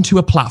onto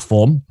a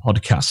platform,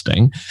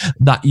 podcasting,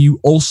 that you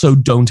also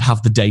don't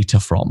have the data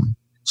from.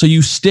 So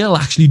you still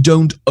actually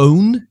don't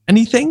own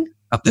anything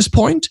at this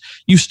point.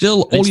 You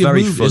still, all you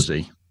very move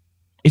fuzzy.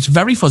 It's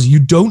very fuzzy. You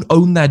don't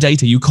own their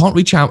data. You can't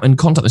reach out and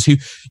contact them.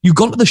 So you've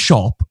gone to the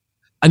shop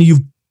and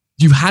you've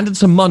handed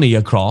some money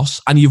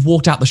across and you've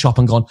walked out the shop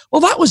and gone,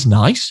 well, that was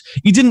nice.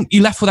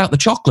 You left without the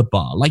chocolate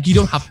bar. Like, you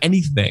don't have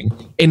anything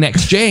in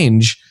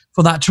exchange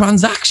for that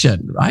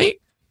transaction,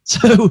 right?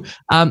 So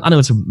I know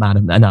it's a mad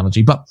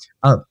analogy, but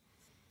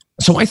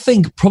so I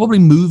think probably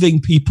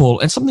moving people,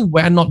 and something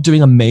we're not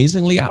doing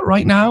amazingly at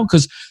right now,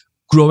 because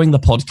growing the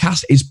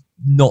podcast is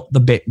not the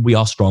bit we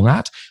are strong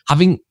at.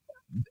 Having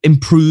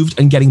improved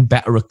and getting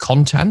better at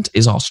content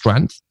is our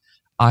strength,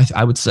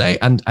 I would say,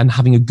 and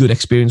having a good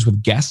experience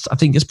with guests, I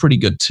think, is pretty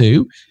good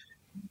too.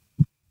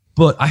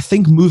 But I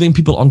think moving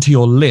people onto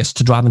your list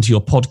to drive into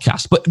your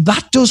podcast, but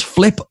that does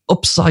flip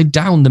upside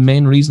down the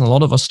main reason a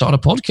lot of us start a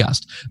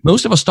podcast.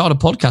 Most of us start a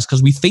podcast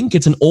because we think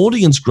it's an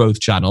audience growth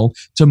channel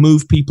to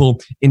move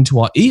people into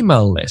our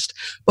email list.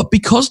 But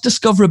because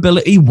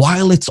discoverability,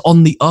 while it's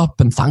on the up,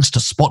 and thanks to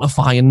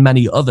Spotify and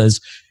many others,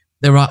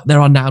 there are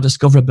now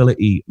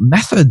discoverability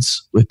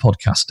methods with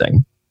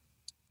podcasting.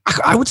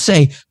 I would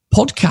say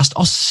podcasts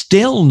are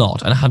still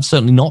not, and have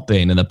certainly not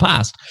been in the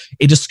past,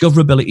 a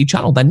discoverability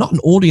channel. They're not an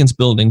audience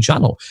building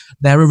channel.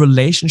 They're a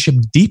relationship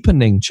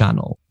deepening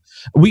channel.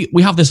 We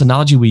have this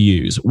analogy we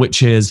use,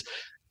 which is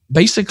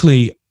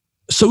basically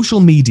social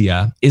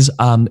media is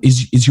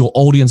your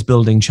audience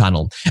building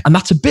channel. And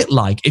that's a bit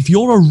like if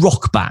you're a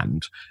rock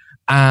band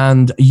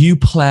and you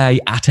play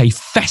at a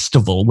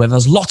festival where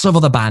there's lots of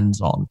other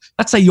bands on.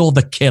 Let's say you're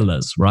the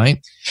Killers,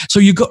 right? So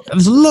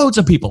there's loads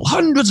of people,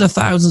 hundreds of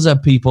thousands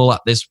of people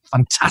at this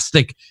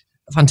fantastic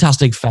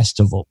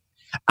festival.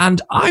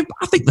 And I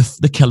think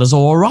the Killers are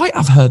all right.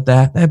 I've heard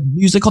their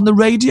music on the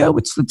radio.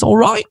 It's all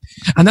right.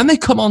 And then they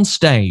come on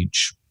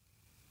stage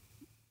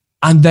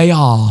and they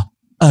are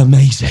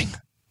amazing.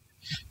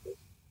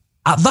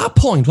 At that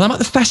point, when I'm at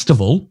the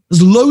festival,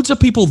 there's loads of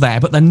people there,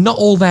 but they're not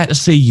all there to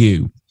see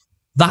you.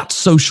 That's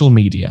social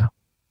media.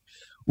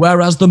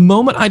 Whereas the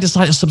moment I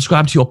decide to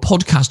subscribe to your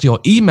podcast, your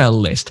email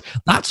list,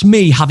 that's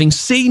me having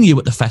seen you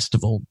at the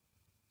festival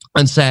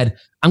and said,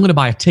 I'm going to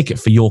buy a ticket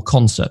for your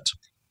concert.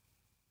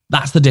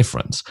 That's the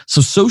difference.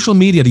 So social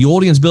media, the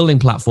audience building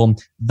platform,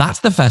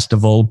 that's the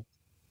festival.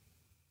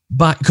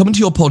 But coming to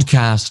your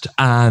podcast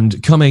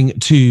and coming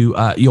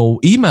to your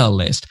email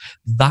list,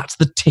 that's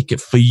the ticket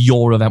for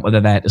your event where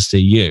they're there to see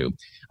you.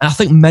 And I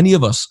think many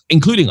of us,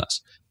 including us,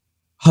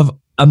 have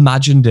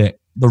imagined it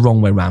the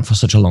wrong way around for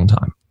such a long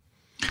time.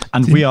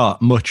 And we are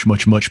much,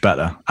 much, much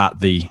better at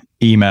the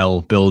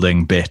email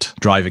building bit,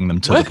 driving them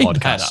to the podcast.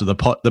 Better. So the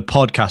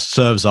podcast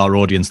serves our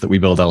audience that we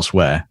build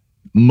elsewhere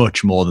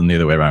much more than the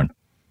other way around.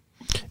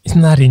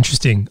 Isn't that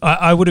interesting?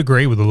 I would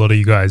agree with a lot of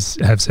you guys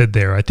have said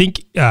there. I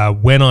think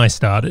when I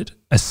started,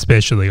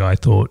 especially, I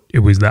thought it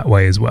was that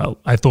way as well.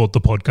 I thought the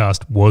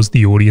podcast was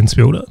the audience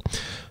builder.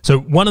 So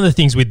one of the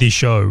things with this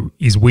show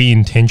is we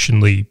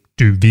intentionally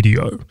do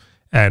video.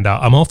 And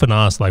I'm often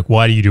asked, like,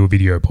 why do you do a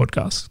video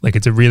podcast? Like,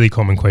 it's a really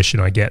common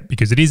question I get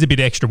because it is a bit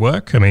extra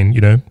work. I mean,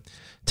 it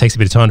takes a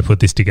bit of time to put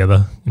this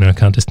together. I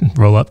can't just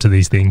roll up to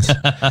these things.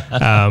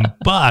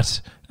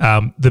 But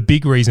the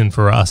big reason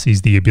for us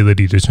is the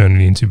ability to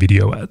turn it into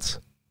video ads.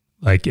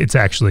 Like, it's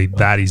actually,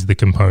 that is the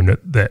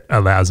component that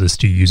allows us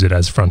to use it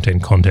as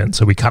front-end content.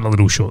 So we cut a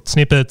little short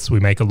snippets,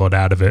 we make a lot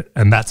out of it,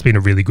 and that's been a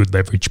really good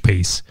leverage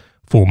piece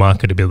for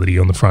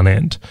marketability on the front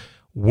end.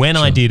 When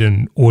I did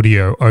an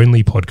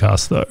audio-only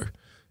podcast, though,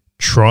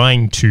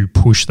 trying to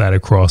push that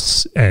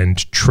across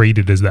and treat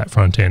it as that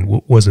front end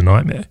was a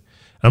nightmare.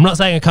 I'm not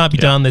saying it can't be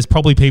done. There's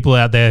probably people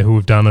out there who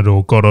have done it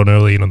or got on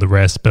early and on the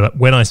rest. But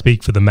when I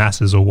speak for the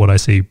masses or what I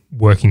see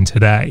working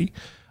today,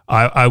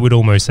 I would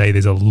almost say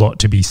there's a lot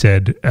to be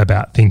said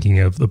about thinking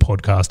of the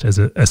podcast as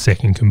a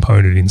second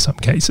component in some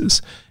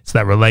cases. It's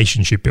that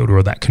relationship builder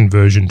or that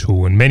conversion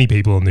tool. And many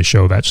people on this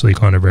show have actually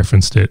kind of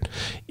referenced it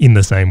in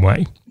the same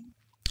way.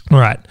 All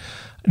right.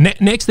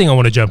 Next thing I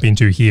want to jump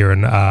into here,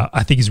 and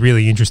I think is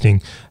really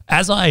interesting,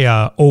 as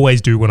I always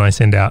do when I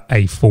send out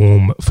a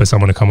form for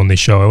someone to come on this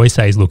show, I always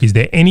say, look, is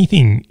there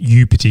anything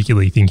you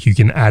particularly think you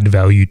can add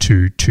value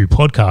to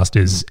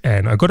podcasters?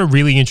 And I got a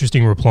really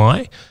interesting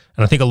reply.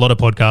 And I think a lot of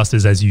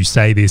podcasters, as you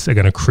say this, are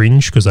going to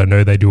cringe because I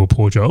know they do a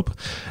poor job,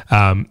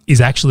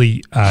 is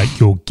actually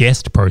your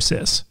guest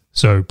process.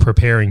 So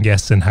preparing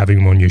guests and having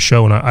them on your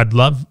show. And I'd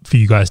love for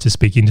you guys to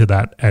speak into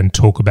that and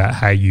talk about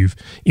how you've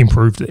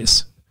improved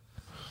this.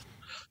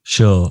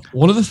 Sure.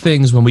 One of the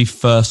things when we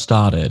first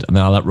started, and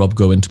then I'll let Rob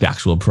go into the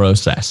actual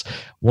process,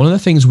 one of the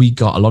things we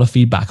got a lot of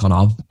feedback on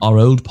our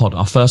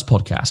first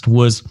podcast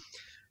was,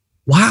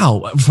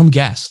 wow, from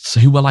guests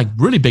who were like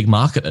really big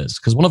marketers.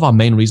 Because one of our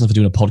main reasons for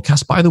doing a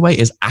podcast, by the way,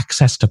 is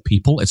access to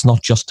people. It's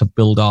not just to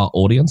build our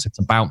audience. It's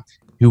about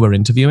who we're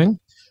interviewing.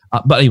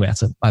 But anyway,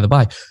 that's by the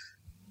by.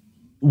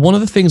 One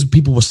of the things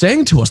people were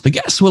saying to us, the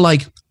guests were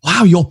like,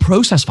 wow, your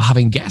process for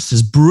having guests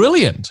is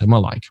brilliant. And we're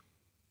like,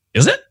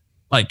 is it?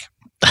 Like,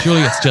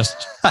 surely it's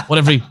just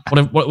what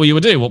you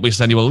would do. What we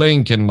send you a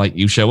link and like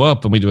you show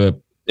up and we do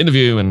an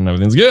interview and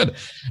everything's good.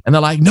 And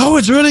they're like, no,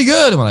 it's really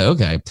good. And we're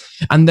like, okay.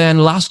 And then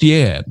last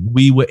year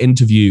we were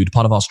interviewed.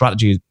 Part of our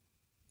strategy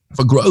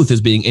for growth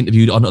is being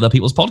interviewed on other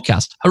people's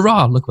podcasts.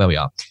 Hurrah! Look where we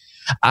are.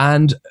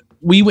 And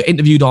we were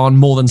interviewed on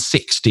more than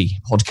 60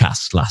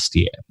 podcasts last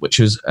year, which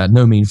is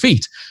no mean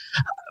feat.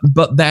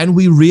 But then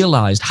we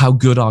realized how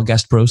good our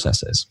guest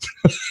process is.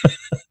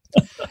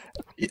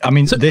 I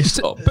mean,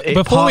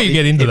 before we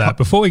get into that,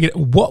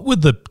 what were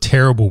the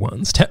terrible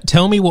ones?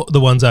 Tell me what the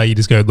ones are you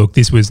just go, look,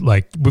 this was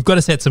like, we've got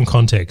to set some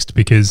context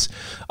because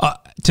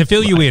to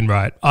fill you in,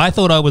 right? I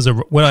thought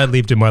when I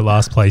lived in my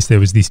last place, there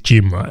was this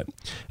gym, right?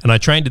 And I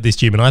trained at this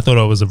gym and I thought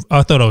I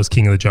was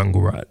king of the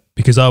jungle, right?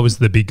 Because I was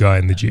the big guy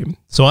in the gym.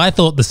 So I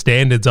thought the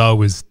standards I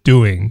was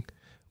doing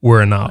were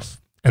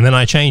enough. And then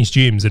I changed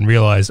gyms and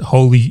realized,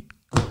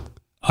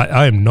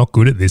 I am not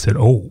good at this at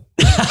all.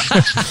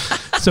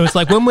 So it's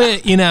like when we're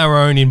in our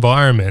own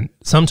environment,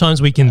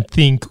 sometimes we can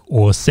think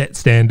or set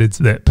standards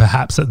that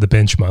perhaps at the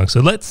benchmark.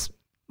 So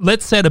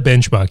let's set a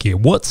benchmark here.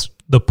 What's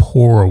the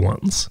poorer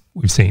ones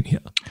we've seen here?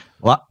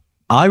 Well,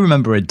 I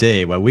remember a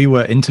day where we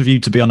were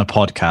interviewed to be on a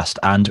podcast,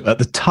 and at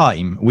the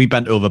time we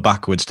bent over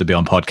backwards to be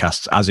on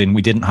podcasts, as in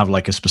we didn't have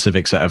like a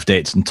specific set of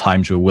dates and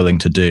times we were willing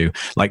to do.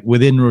 Like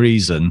within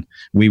reason,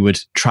 we would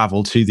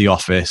travel to the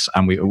office,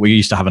 and we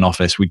used to have an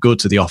office. We'd go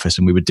to the office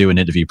and we would do an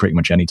interview pretty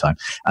much any time.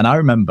 And I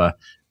remember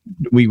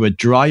we were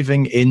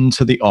driving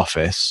into the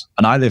office,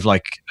 and I live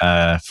like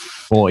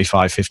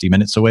 45, 50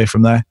 minutes away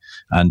from there.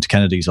 And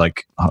Kennedy's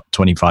like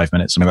 25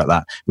 minutes, something like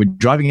that. We're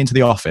driving into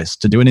the office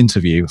to do an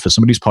interview for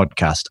somebody's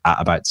podcast at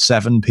about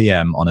 7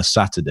 p.m. on a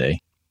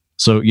Saturday.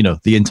 So, you know,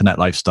 the internet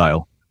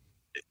lifestyle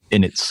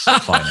in its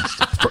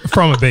finest.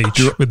 From a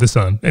beach with the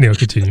sun. Anyway,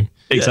 continue.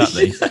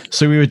 Exactly.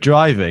 So we were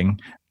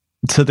driving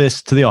to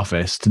the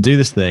office to do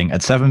this thing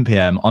at 7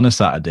 p.m. on a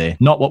Saturday.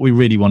 Not what we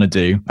really want to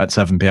do at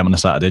 7 p.m. on a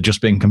Saturday,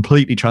 just being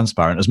completely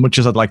transparent, as much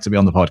as I'd like to be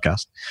on the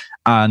podcast.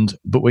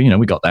 But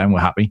we got there and we're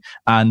happy.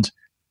 And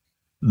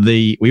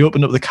we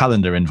opened up the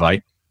calendar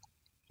invite,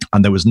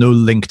 and there was no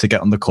link to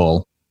get on the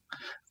call,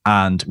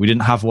 and we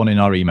didn't have one in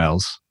our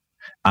emails.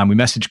 And we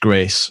messaged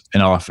Grace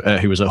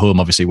who was at home,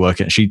 obviously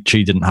working. She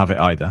didn't have it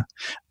either.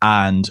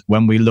 And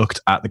when we looked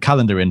at the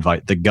calendar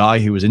invite, the guy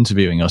who was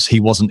interviewing us,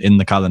 he wasn't in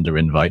the calendar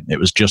invite. It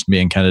was just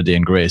me and Kennedy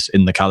and Grace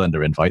in the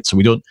calendar invite. So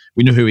we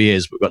know who he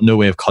is, but we've got no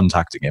way of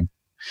contacting him.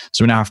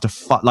 So we now have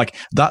to like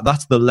that.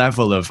 That's the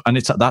level of, and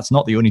that's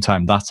not the only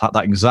time. That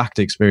exact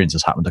experience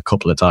has happened a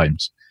couple of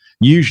times.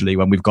 Usually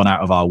when we've gone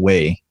out of our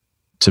way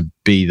to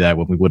be there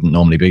when we wouldn't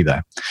normally be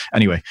there.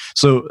 Anyway,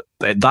 so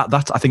I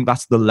think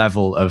that's the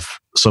level of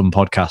some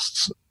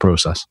podcasts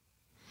process.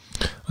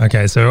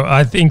 Okay, so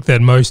I think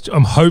that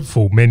I'm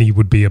hopeful many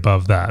would be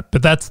above that.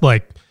 But that's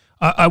like,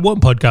 I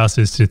want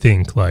podcasters to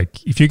think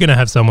like, if you're going to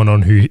have someone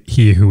on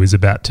who is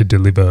about to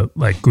deliver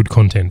like good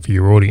content for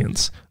your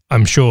audience,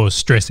 I'm sure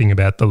stressing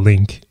about the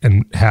link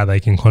and how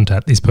they can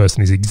contact this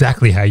person is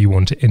exactly how you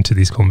want to enter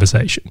this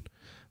conversation.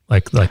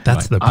 Like that's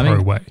right. The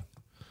pro way.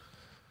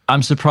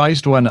 I'm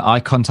surprised when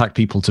I contact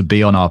people to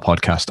be on our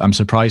podcast. I'm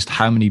surprised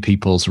how many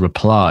people's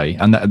reply,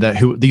 and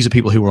these are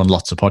people who are on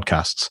lots of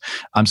podcasts.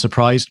 I'm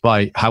surprised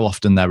by how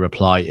often their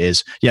reply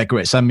is, "Yeah,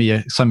 great. Send me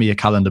your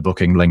calendar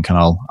booking link, and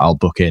I'll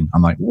book in."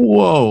 I'm like,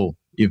 "Whoa,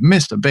 you've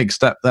missed a big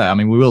step there." I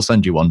mean, we will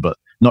send you one, but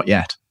not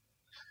yet,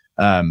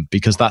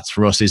 because that's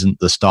for us isn't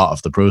the start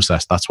of the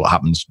process. That's what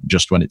happens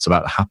just when it's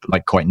about to happen,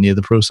 like quite near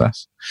the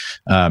process.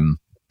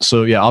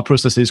 So yeah, our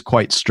process is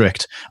quite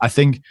strict, I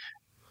think.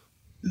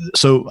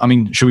 So, I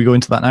mean, should we go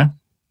into that now?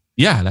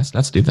 Yeah,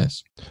 let's do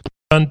this.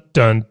 Dun,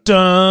 dun,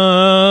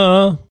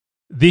 dun.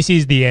 This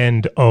is the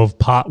end of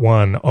part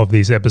 1 of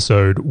this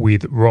episode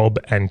with Rob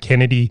and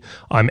Kennedy.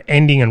 I'm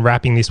ending and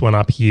wrapping this one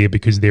up here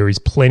because there is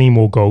plenty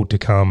more gold to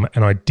come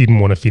and I didn't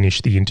want to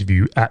finish the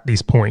interview at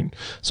this point.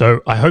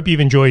 So I hope you've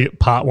enjoyed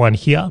part 1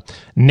 here.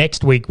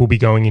 Next week, we'll be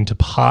going into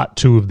part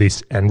 2 of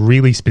this and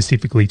really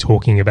specifically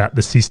talking about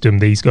the system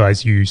these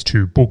guys use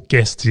to book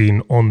guests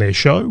in on their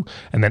show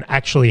and then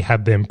actually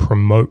have them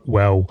promote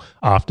well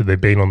after they've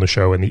been on the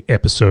show and the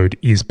episode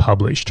is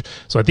published.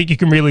 So I think you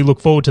can really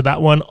look forward to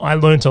that one. I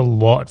learned a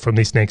lot from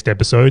this next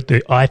episode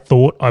that I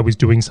thought I was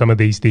doing some of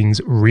these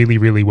things really,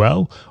 really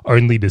well,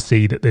 only to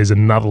see that there's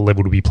another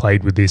level to be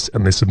played with this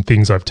and there's some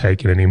things I've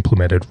taken and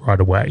implemented right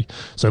away.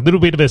 So a little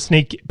bit of a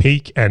sneak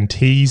peek and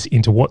tease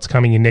into what's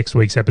coming in next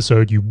week's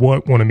episode. You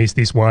won't want to miss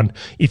this one.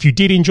 If you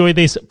did enjoy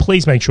this,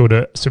 please make sure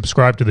to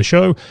subscribe to the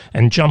show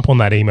and jump on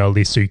that email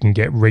list so you can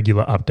get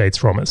regular updates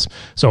from us.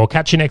 So I'll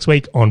catch you next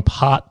week on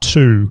part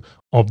 2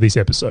 of this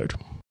episode.